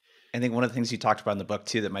coaching. I think one of the things you talked about in the book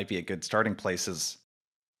too that might be a good starting place is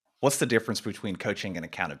what's the difference between coaching and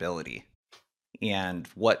accountability? And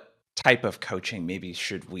what type of coaching maybe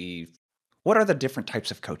should we what are the different types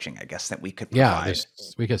of coaching, I guess, that we could Yeah, provide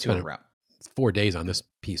we could to a spend rep? 4 days on this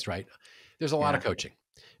piece, right? There's a lot of Yeah,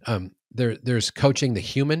 coaching. There's coaching the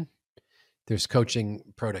human. There's coaching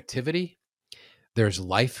productivity. There's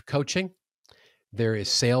life coaching. There is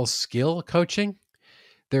sales skill coaching.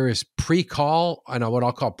 There is pre-call and what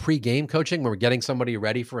I'll call pre-game coaching, where we're getting somebody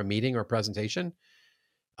ready for a meeting or a presentation.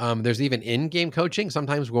 There's even in-game coaching.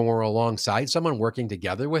 Sometimes when we're alongside someone, working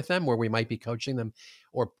together with them, where we might be coaching them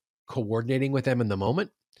or coordinating with them in the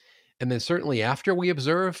moment. And then certainly after we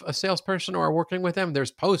observe a salesperson or are working with them,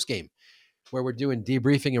 there's post-game where we're doing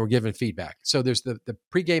debriefing and we're giving feedback. So there's the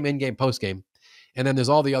pregame, in-game, post-game, and then there's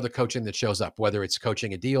all the other coaching that shows up, whether it's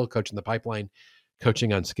coaching a deal, coaching the pipeline,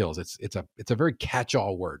 coaching on skills. It's a very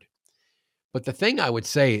catch-all word. But the thing I would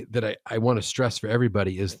say that I want to stress for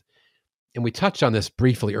everybody is, and we touched on this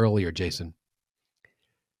briefly earlier, Jason,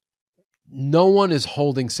 no one is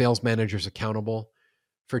holding sales managers accountable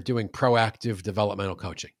for doing proactive developmental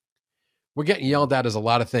coaching. We're getting yeah, yelled at as a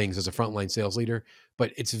lot of things as a frontline sales leader,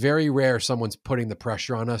 but it's very rare someone's putting the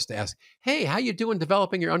pressure on us to ask, hey, how you doing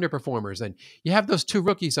developing your underperformers? And you have those two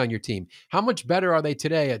rookies on your team. How much better are they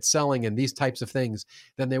today at selling and these types of things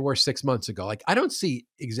than they were 6 months ago? Like, I don't see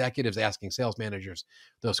executives asking sales managers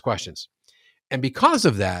those questions. And because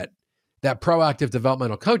of that, that proactive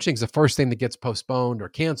developmental coaching is the first thing that gets postponed or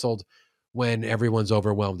canceled when everyone's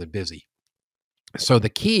overwhelmed and busy. So the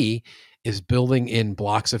key is building in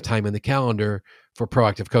blocks of time in the calendar for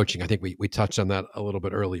proactive coaching. I think we touched on that a little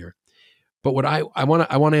bit earlier. But what I want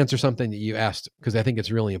to answer something that you asked because I think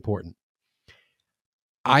it's really important.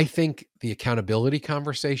 I think the accountability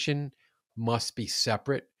conversation must be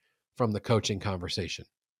separate from the coaching conversation.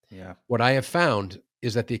 yeah, What I have found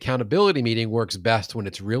is that the accountability meeting works best when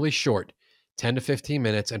it's really short, 10 to 15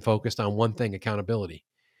 minutes and focused on one thing, accountability.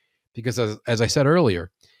 Because as I said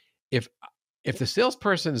earlier, if if the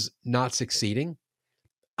salesperson's not succeeding,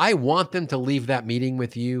 I want them to leave that meeting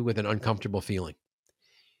with you with an uncomfortable feeling.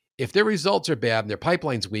 If their results are bad and their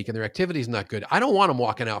pipeline's weak and their activity's not good, I don't want them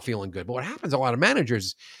walking out feeling good. But what happens, a lot of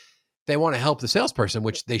managers, they want to help the salesperson,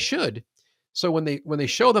 which they should. So when they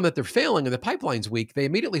show them that they're failing and the pipeline's weak, they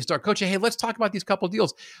immediately start coaching. Hey, let's talk about these couple of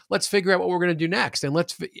deals. Let's figure out what we're going to do next. And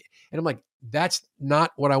I'm like, that's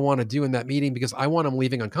not what I want to do in that meeting, because I want them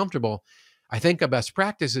leaving uncomfortable. I think a best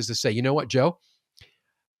practice is to say, you know what, Joe,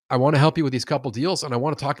 I want to help you with these couple deals, and I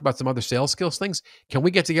want to talk about some other sales skills things. Can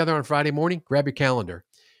we get together on Friday morning? Grab your calendar.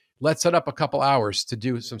 Let's set up a couple hours to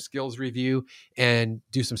do some skills review and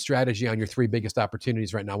do some strategy on your three biggest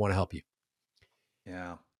opportunities right now. I want to help you.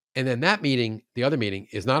 Yeah. And then that meeting, the other meeting,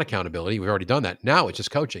 is not accountability. We've already done that. Now it's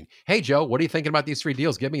just coaching. Hey, Joe, what are you thinking about these three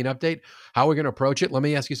deals? Give me an update. How are we going to approach it? Let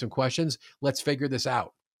me ask you some questions. Let's figure this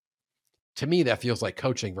out. To me, that feels like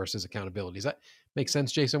coaching versus accountability. Does that make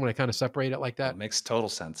sense, Jason, when I kind of separate it like Oh, it that? makes total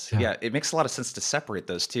sense. Yeah. Yeah, it makes a lot of sense to separate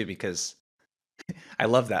those two because I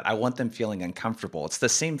love that. I want them feeling uncomfortable. It's the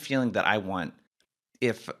same feeling that I want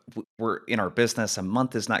if we're in our business, a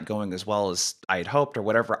month is not going as well as I had hoped or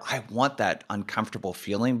whatever. I want that uncomfortable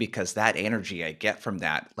feeling because that energy I get from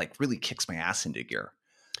that like really kicks my ass into gear.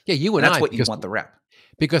 Yeah, you And and that's I, what you because want the rep.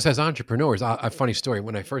 as entrepreneurs, a funny story.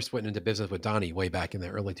 When I first went into business with Donnie way back in the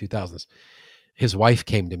early 2000s, his wife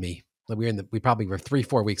came to me. We probably were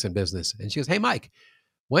 3-4 weeks in business, and she goes, "Hey, Mike,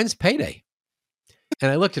 when's payday?" And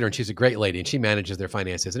I looked at her, and she's a great lady, and she manages their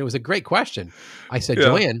finances. And it was a great question. I said, Yeah.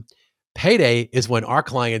 "Joanne, payday is when our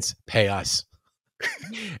clients pay us."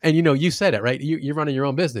 And you said it, right? You're running your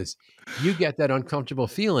own business. You get that uncomfortable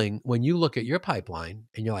feeling when you look at your pipeline,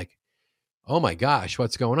 and you're like, "Oh my gosh,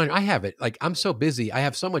 what's going on?" I have it. Like, I'm so busy. I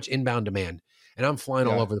have so much inbound demand, and I'm flying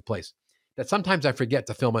all Yeah. over the place that sometimes I forget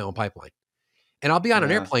to fill my own pipeline. And I'll be on an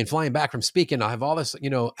Yeah. airplane flying back from speaking. I'll have all this,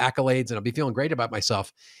 accolades, and I'll be feeling great about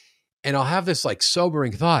myself. And I'll have this like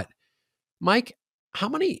sobering thought, Mike, how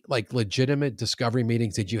many like legitimate discovery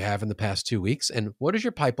meetings did you have in the past 2 weeks? And what does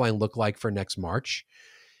your pipeline look like for next March?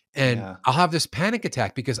 And Yeah. I'll have this panic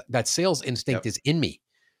attack because that sales instinct Yep. is in me.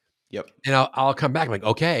 Yep. And I'll come back like,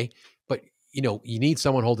 okay, but you need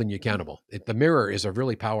someone holding you accountable. The mirror is a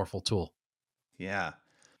really powerful tool. Yeah.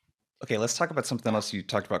 Okay, let's talk about something else you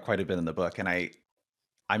talked about quite a bit in the book. And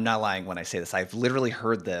I'm not lying when I say this. I've literally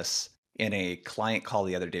heard this in a client call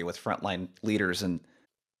the other day with frontline leaders, and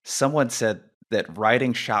someone said that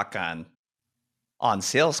riding shotgun on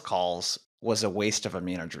sales calls was a waste of a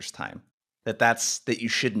manager's time. That you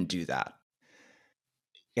shouldn't do that.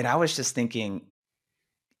 And I was just thinking,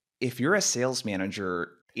 if you're a sales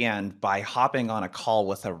manager and by hopping on a call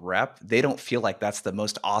with a rep, they don't feel like that's the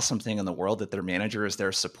most awesome thing in the world that their manager is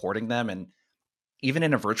there supporting them. And even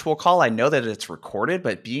in a virtual call, I know that it's recorded,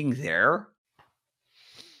 but being there,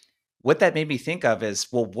 what that made me think of is,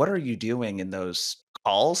 well, what are you doing in those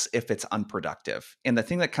calls if it's unproductive? And the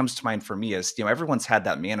thing that comes to mind for me is, everyone's had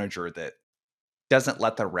that manager that doesn't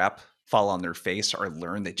let the rep fall on their face or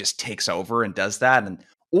learn, that just takes over and does that.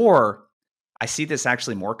 Or I see this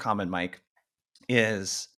actually more common, Mike,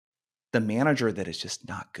 is the manager that is just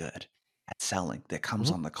not good at selling that comes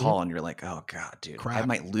Mhm, on the mhm. call and you're like, oh God, dude, I Crap.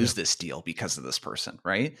 might Yeah. lose this deal because of this person,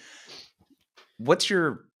 right? What's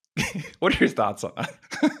your what are your thoughts on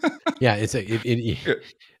that? Yeah.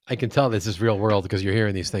 I can tell this is real world because you're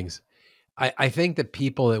hearing these things. I think that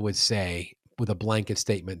people that would say with a blanket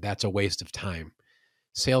statement, that's a waste of time.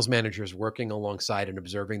 Sales managers working alongside and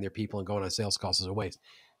observing their people and going on sales calls is a waste.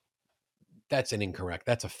 That's an incorrect.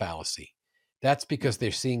 That's a fallacy. That's Yeah. because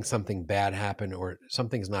they're seeing something bad happen or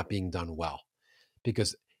something's not being done well.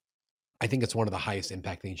 Because I think it's one of the highest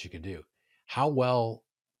impact things you can do. How well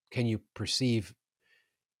can you perceive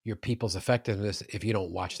your people's effectiveness if you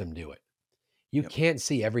don't watch them do it? You Yep. can't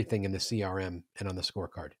see everything in the CRM and on the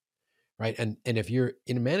scorecard, right? And if you're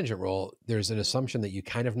in a management role, there's an assumption that you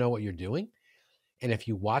kind of know what you're doing. And if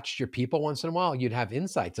you watched your people once in a while, you'd have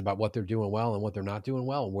insights about what they're doing well and what they're not doing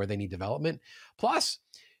well and where they need development. Plus,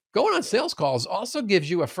 going on sales calls also gives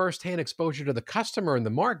you a firsthand exposure to the customer and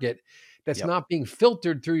the market that's Yep. not being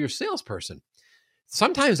filtered through your salesperson.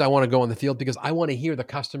 Sometimes I want to go on the field because I want to hear the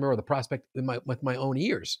customer or the prospect with my own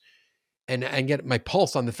ears and get my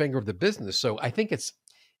pulse on the finger of the business. So I think it's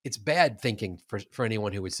bad thinking for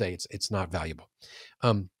anyone who would say it's not valuable.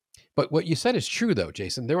 Um, but what you said is true, though,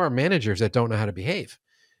 Jason. There are managers that don't know how to behave,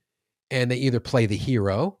 and they either play the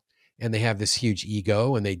hero and they have this huge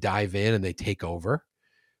ego and they dive in and they take over,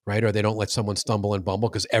 right? Or they don't let someone stumble and bumble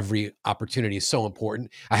because every opportunity is so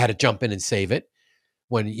important. I had to jump in and save it.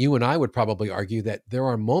 When you and I would probably argue that there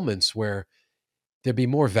are moments where there'd be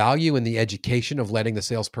more value in the education of letting the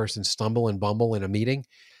salesperson stumble and bumble in a meeting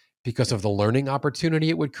because Yep. of the learning opportunity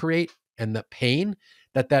it would create and the pain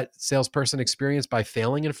that salesperson experienced by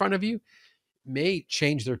failing in front of you may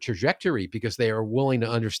change their trajectory because they are willing to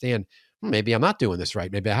understand, maybe I'm not doing this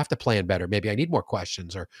right. Maybe I have to plan better. Maybe I need more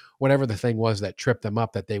questions or whatever the thing was that tripped them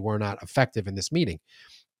up that they were not effective in this meeting.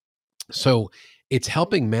 So it's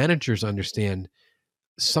helping managers understand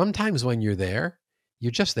sometimes when you're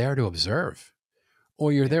just there to observe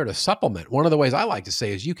or you're Yeah. there to supplement. One of the ways I like to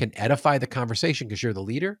say is you can edify the conversation because you're the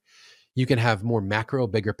leader. You can have more macro,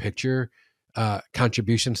 bigger picture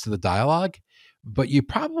contributions to the dialogue, but you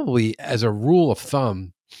probably, as a rule of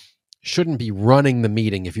thumb, shouldn't be running the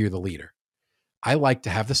meeting if you're the leader. I like to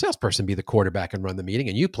have the salesperson be the quarterback and run the meeting,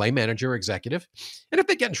 and you play manager or executive. And if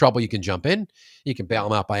they get in trouble, you can jump in. You can bail Yeah.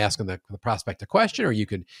 them out by asking the prospect a question, or you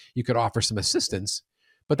could offer some assistance.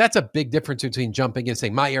 But that's a big difference between jumping in and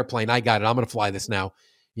saying, "My airplane, I got it. I'm going to fly this now."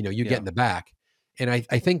 You get Yeah. in the back. And I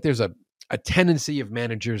think there's a tendency of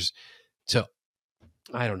managers to,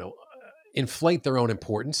 I don't know, inflate their own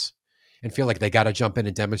importance and feel like they got to jump in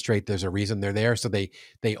and demonstrate there's a reason they're there. So they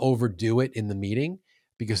overdo it in the meeting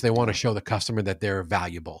because they want to Yeah. show the customer that they're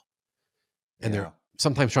valuable, and they're Yeah.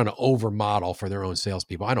 sometimes trying to over model for their own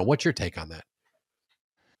salespeople. I don't know. What's your take on that?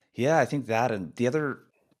 Yeah, I think that, and the other,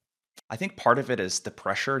 I think part of it is the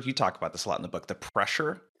pressure. You talk about this a lot in the book, the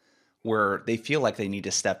pressure where they feel like they need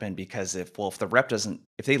to step in because if the rep doesn't,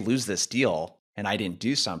 if they lose this deal and I didn't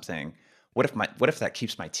do something, what if that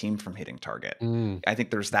keeps my team from hitting target? Mm, I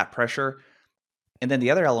think there's that pressure. And then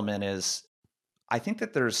the other element is I think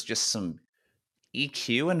that there's just some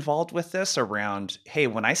EQ involved with this around, hey,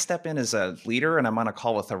 when I step in as a leader and I'm on a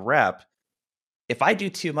call with a rep, if I do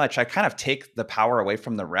too much, I kind of take the power away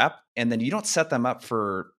from the rep, and then you don't set them up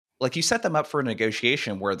for, like, you set them up for a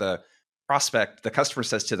negotiation where the customer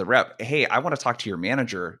says to the rep, "Hey, I want to talk to your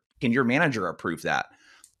manager. Can your manager approve that?"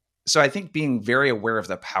 So I think being very aware of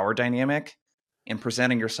the power dynamic and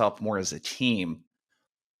presenting yourself more as a team,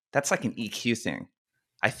 that's like an EQ thing.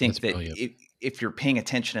 I that's think that brilliant. if you're paying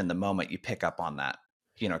attention in the moment, you pick up on that,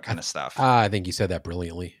 I, kind of stuff. I think you said that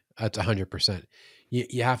brilliantly. That's 100%.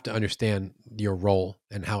 You have to understand your role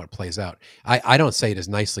and how it plays out. I don't say it as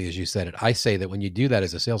nicely as you said it. I say that when you do that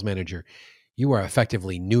as a sales manager, you are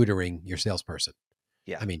effectively neutering your salesperson.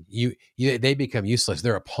 Yeah. I mean, they become useless.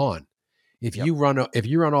 They're a pawn. Yep. If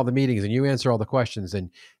you run all the meetings and you answer all the questions and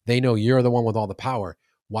they know you're the one with all the power,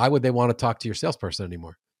 why would they want to talk to your salesperson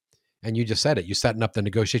anymore? And you just said it. You're setting up the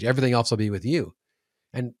negotiation. Everything else will be with you.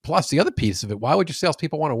 And plus the other piece of it, why would your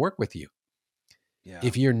salespeople want to work with you? Yeah.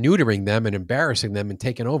 If you're neutering them and embarrassing them and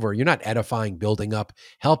taking over, you're not edifying, building up,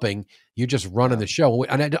 helping. You're just running Yeah. the show.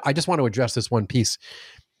 And I just want to address this one piece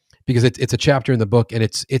because it's a chapter in the book, and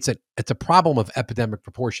it's a problem of epidemic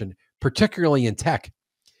proportion, particularly in tech.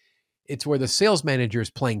 It's where the sales manager is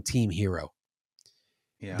playing team hero.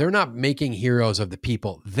 Yeah. They're not making heroes of the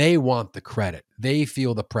people. They want the credit. They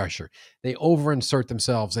feel the pressure. They overinsert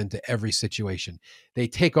themselves into every situation. They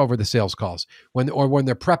take over the sales calls. When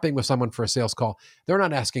they're prepping with someone for a sales call, they're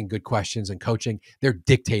not asking good questions and coaching. They're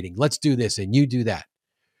dictating, let's do this and you do that.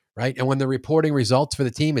 Right. And when they're reporting results for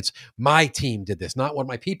the team, it's my team did this, not what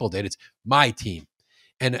my people did. It's my team.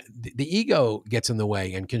 And the ego gets in the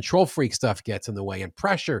way, and control freak stuff gets in the way, and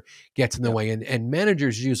pressure gets in the Yep. way. And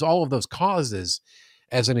managers use all of those causes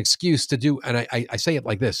as an excuse to do. And I say it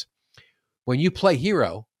like this: when you play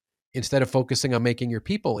hero, instead of focusing on making your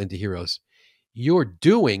people into heroes, you're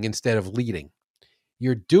doing instead of leading.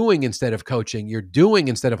 You're doing instead of coaching. You're doing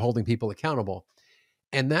instead of holding people accountable.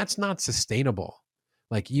 And that's not sustainable.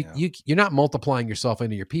 Like Yeah. you're not multiplying yourself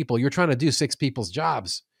into your people. You're trying to do six people's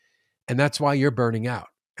jobs, and that's why you're burning out.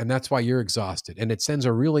 And that's why you're exhausted. And it sends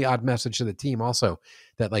a really odd message to the team also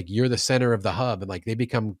that like you're the center of the hub and like they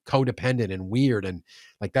become codependent and weird. And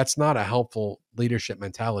like that's not a helpful leadership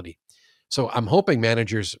mentality. So I'm hoping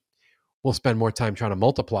managers will spend more time trying to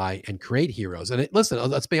multiply and create heroes. And listen,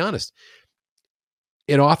 let's be honest,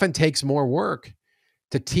 it often takes more work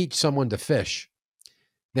to teach someone to fish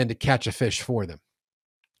than to catch a fish for them.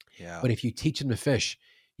 Yeah. But if you teach them to fish,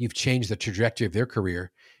 you've changed the trajectory of their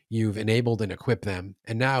career. You've enabled and equipped them.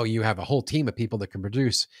 And now you have a whole team of people that can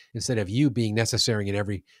produce instead of you being necessary in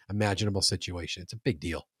every imaginable situation. It's a big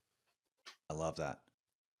deal. I love that.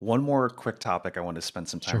 One more quick topic I wanted to spend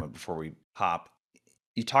some time Sure. on before we hop.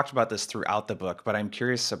 You talked about this throughout the book, but I'm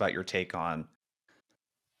curious about your take on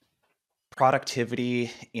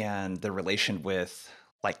productivity and the relation with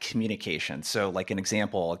like communication. So, like an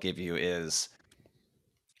example I'll give you is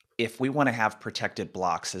if we want to have protected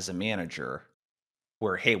blocks as a manager,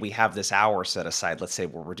 where hey, we have this hour set aside, let's say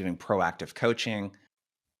where we're doing proactive coaching,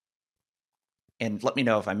 and let me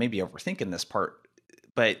know if I may be overthinking this part,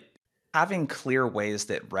 but having clear ways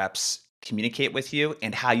that reps communicate with you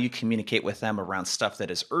and how you communicate with them around stuff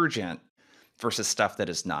that is urgent versus stuff that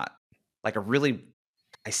is not. Like a really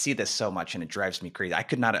I see this so much and it drives me crazy. I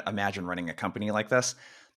could not imagine running a company like this.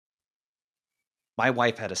 My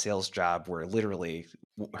wife had a sales job where literally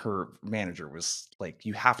her manager was like,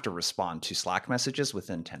 "You have to respond to Slack messages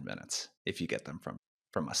within 10 minutes if you get them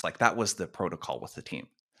from us." Like that was the protocol with the team.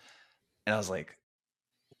 And I was like,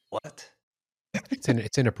 "What?"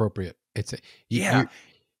 It's inappropriate. You Yeah.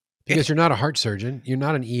 because you're not a heart surgeon, you're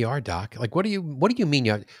not an ER doc. Like, what do you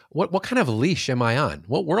mean? What kind of leash am I on?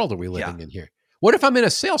 What world are we Yeah. living in here? What if I'm in a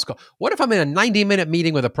sales call? What if I'm in a 90-minute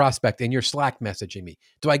meeting with a prospect and you're Slack messaging me?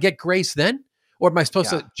 Do I get grace then? Or am I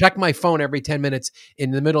supposed Yeah. to check my phone every 10 minutes in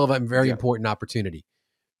the middle of a very Yeah. important opportunity?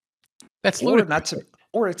 That's Or ludicrous. not to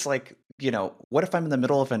or it's like, what if I'm in the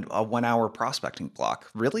middle of a 1-hour prospecting block?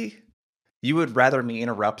 Really? You would rather me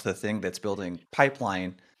interrupt the thing that's building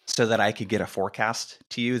pipeline so that I could get a forecast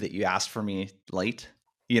to you that you asked for me late,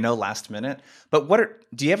 last minute? But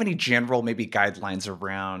do you have any general maybe guidelines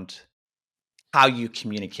around how you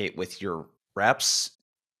communicate with your reps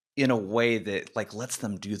in a way that like lets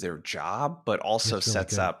them do their job, but also It's really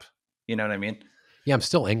sets good. up, you know what I mean? Yeah, I'm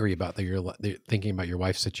still angry about the thinking about your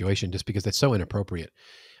wife's situation just because that's so inappropriate.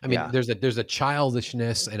 I mean, Yeah. there's a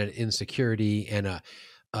childishness and an insecurity and a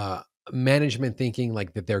uh, management thinking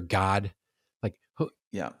like that they're God. Like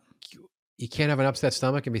Yeah. you can't have an upset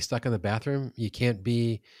stomach and be stuck in the bathroom. You can't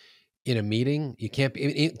be in a meeting. You can't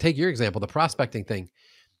be. Take your example, the prospecting thing.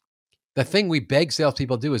 The thing we beg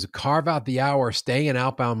salespeople to do is carve out the hour, stay in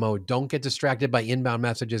outbound mode. Don't get distracted by inbound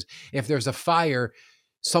messages. If there's a fire,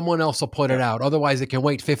 someone else will put it Yep. out. Otherwise, it can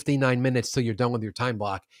wait 59 minutes till you're done with your time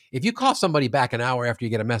block. If you call somebody back an hour after you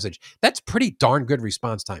get a message, that's pretty darn good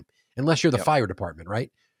response time, unless you're the Yep. fire department,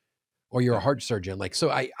 right? Or you're a Yep. heart surgeon. Like, so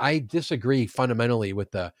I disagree fundamentally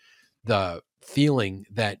with the feeling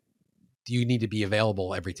that you need to be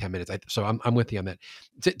available every 10 minutes. So I'm with you on that.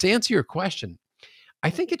 To answer your question, I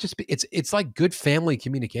think it's like good family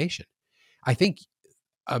communication. I think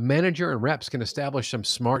a manager and reps can establish some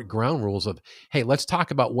smart ground rules of, hey, let's talk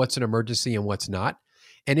about what's an emergency and what's not.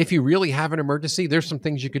 And if you really have an emergency, there's some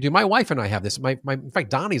things you could do. My wife and I have this. In fact,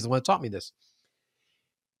 Donnie's the one that taught me this.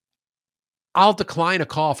 I'll decline a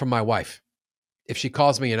call from my wife if she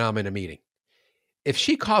calls me and I'm in a meeting. If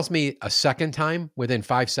she calls me a second time within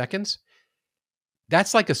 5 seconds,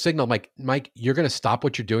 that's like a signal, like, Mike, you're going to stop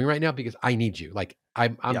what you're doing right now because I need you. Like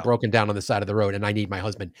I'm Yeah. broken down on the side of the road and I need my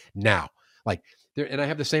husband now. Like there, and I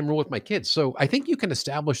have the same rule with my kids. So I think you can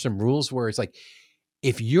establish some rules where it's like,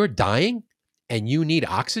 if you're dying and you need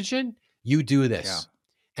oxygen, you do Yeah. this.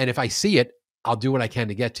 And if I see it, I'll do what I can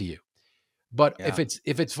to get to you. But Yeah.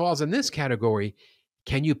 if it falls in this category,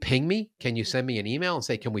 can you ping me? Can you send me an email and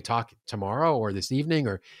say, can we talk tomorrow or this evening?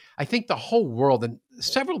 Or I think the whole world and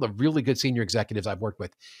several of the really good senior executives I've worked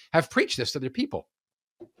with have preached this to their people.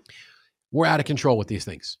 We're out of control with these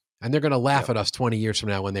things. And they're going to laugh Yep. at us 20 years from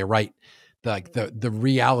now when they write the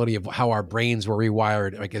reality of how our brains were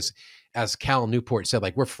rewired. I guess, as Cal Newport said,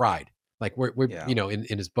 like we're fried. Like we're Yeah. in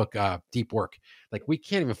his book, Deep Work, like we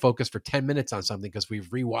can't even focus for 10 minutes on something because we've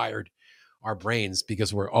rewired our brains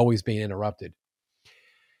because we're always being interrupted.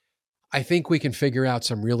 I think we can figure out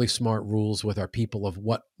some really smart rules with our people of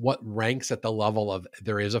what ranks at the level of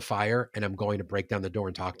there is a fire and I'm going to break down the door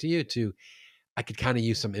and talk to you to I could kind of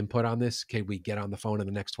use some input on this. Can we get on the phone in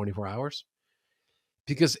the next 24 hours?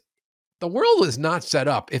 Because the world is not set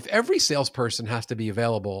up. If every salesperson has to be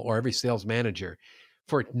available or every sales manager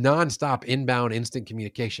for nonstop inbound instant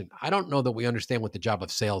communication, I don't know that we understand what the job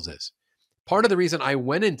of sales is. Part of the reason I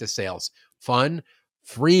went into sales, fun,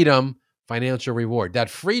 freedom, financial reward. That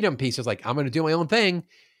freedom piece is like, I'm going to do my own thing.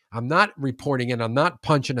 I'm not reporting in. I'm not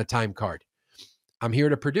punching a time card. I'm here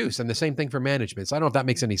to produce. And the same thing for management. So I don't know if that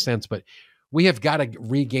makes any sense, but we have got to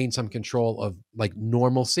regain some control of like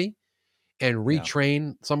normalcy and Yeah.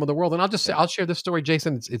 retrain some of the world. And I'll just say, Yeah. I'll share this story,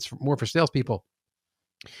 Jason. It's more for salespeople.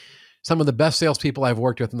 Some of the best salespeople I've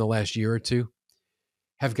worked with in the last year or two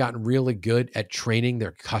have gotten really good at training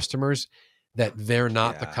their customers that they're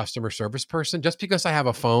not the Yeah. customer service person. Just because I have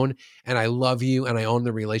a phone and I love you and I own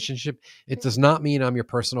the relationship, it does not mean I'm your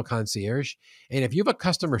personal concierge. And if you have a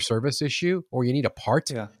customer service issue or you need a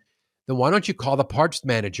part, Yeah. then why don't you call the parts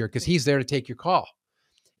manager because he's there to take your call.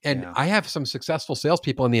 And Yeah. I have some successful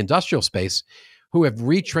salespeople in the industrial space who have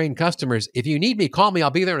retrained customers. If you need me, call me. I'll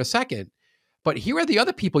be there in a second. But here are the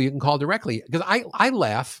other people you can call directly. Because I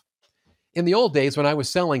laugh. In the old days when I was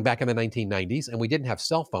selling back in the 1990s and we didn't have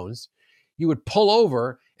cell phones, you would pull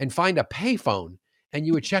over and find a payphone and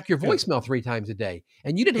you would check your Yeah. voicemail 3 times a day.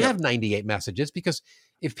 And you didn't have Yep. 98 messages because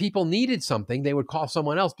if people needed something, they would call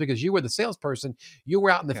someone else because you were the salesperson. You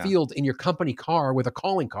were out in the Yeah. field in your company car with a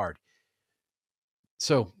calling card.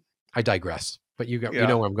 So I digress, but you know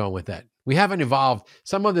Yeah. where I'm going with that. We haven't evolved.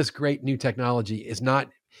 Some of this great new technology is not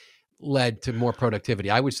led to more productivity.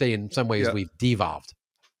 I would say in some ways Yeah. we've devolved.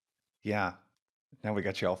 Yeah. Now we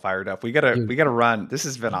got you all fired up. You, We gotta run. This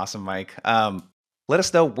has been awesome, Mike. Let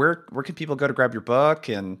us know where can people go to grab your book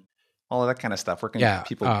and all of that kind of stuff. Where can yeah,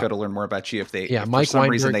 people go to learn more about you yeah, if for Mike some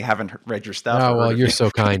reason Weinberg. they haven't read your stuff Oh, or heard well, of you're you? so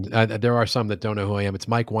kind. There are some that don't know who I am. It's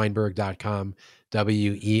MikeWeinberg.com,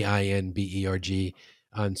 Weinberg.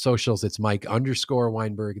 On socials, it's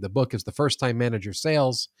Mike_Weinberg. The book is The First Time Manager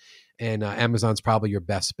Sales, and Amazon's probably your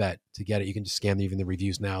best bet to get it. You can just scan even the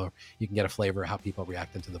reviews now, or you can get a flavor of how people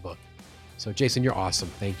react into the book. So, Jason, you're awesome.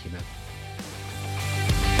 Thank you, man.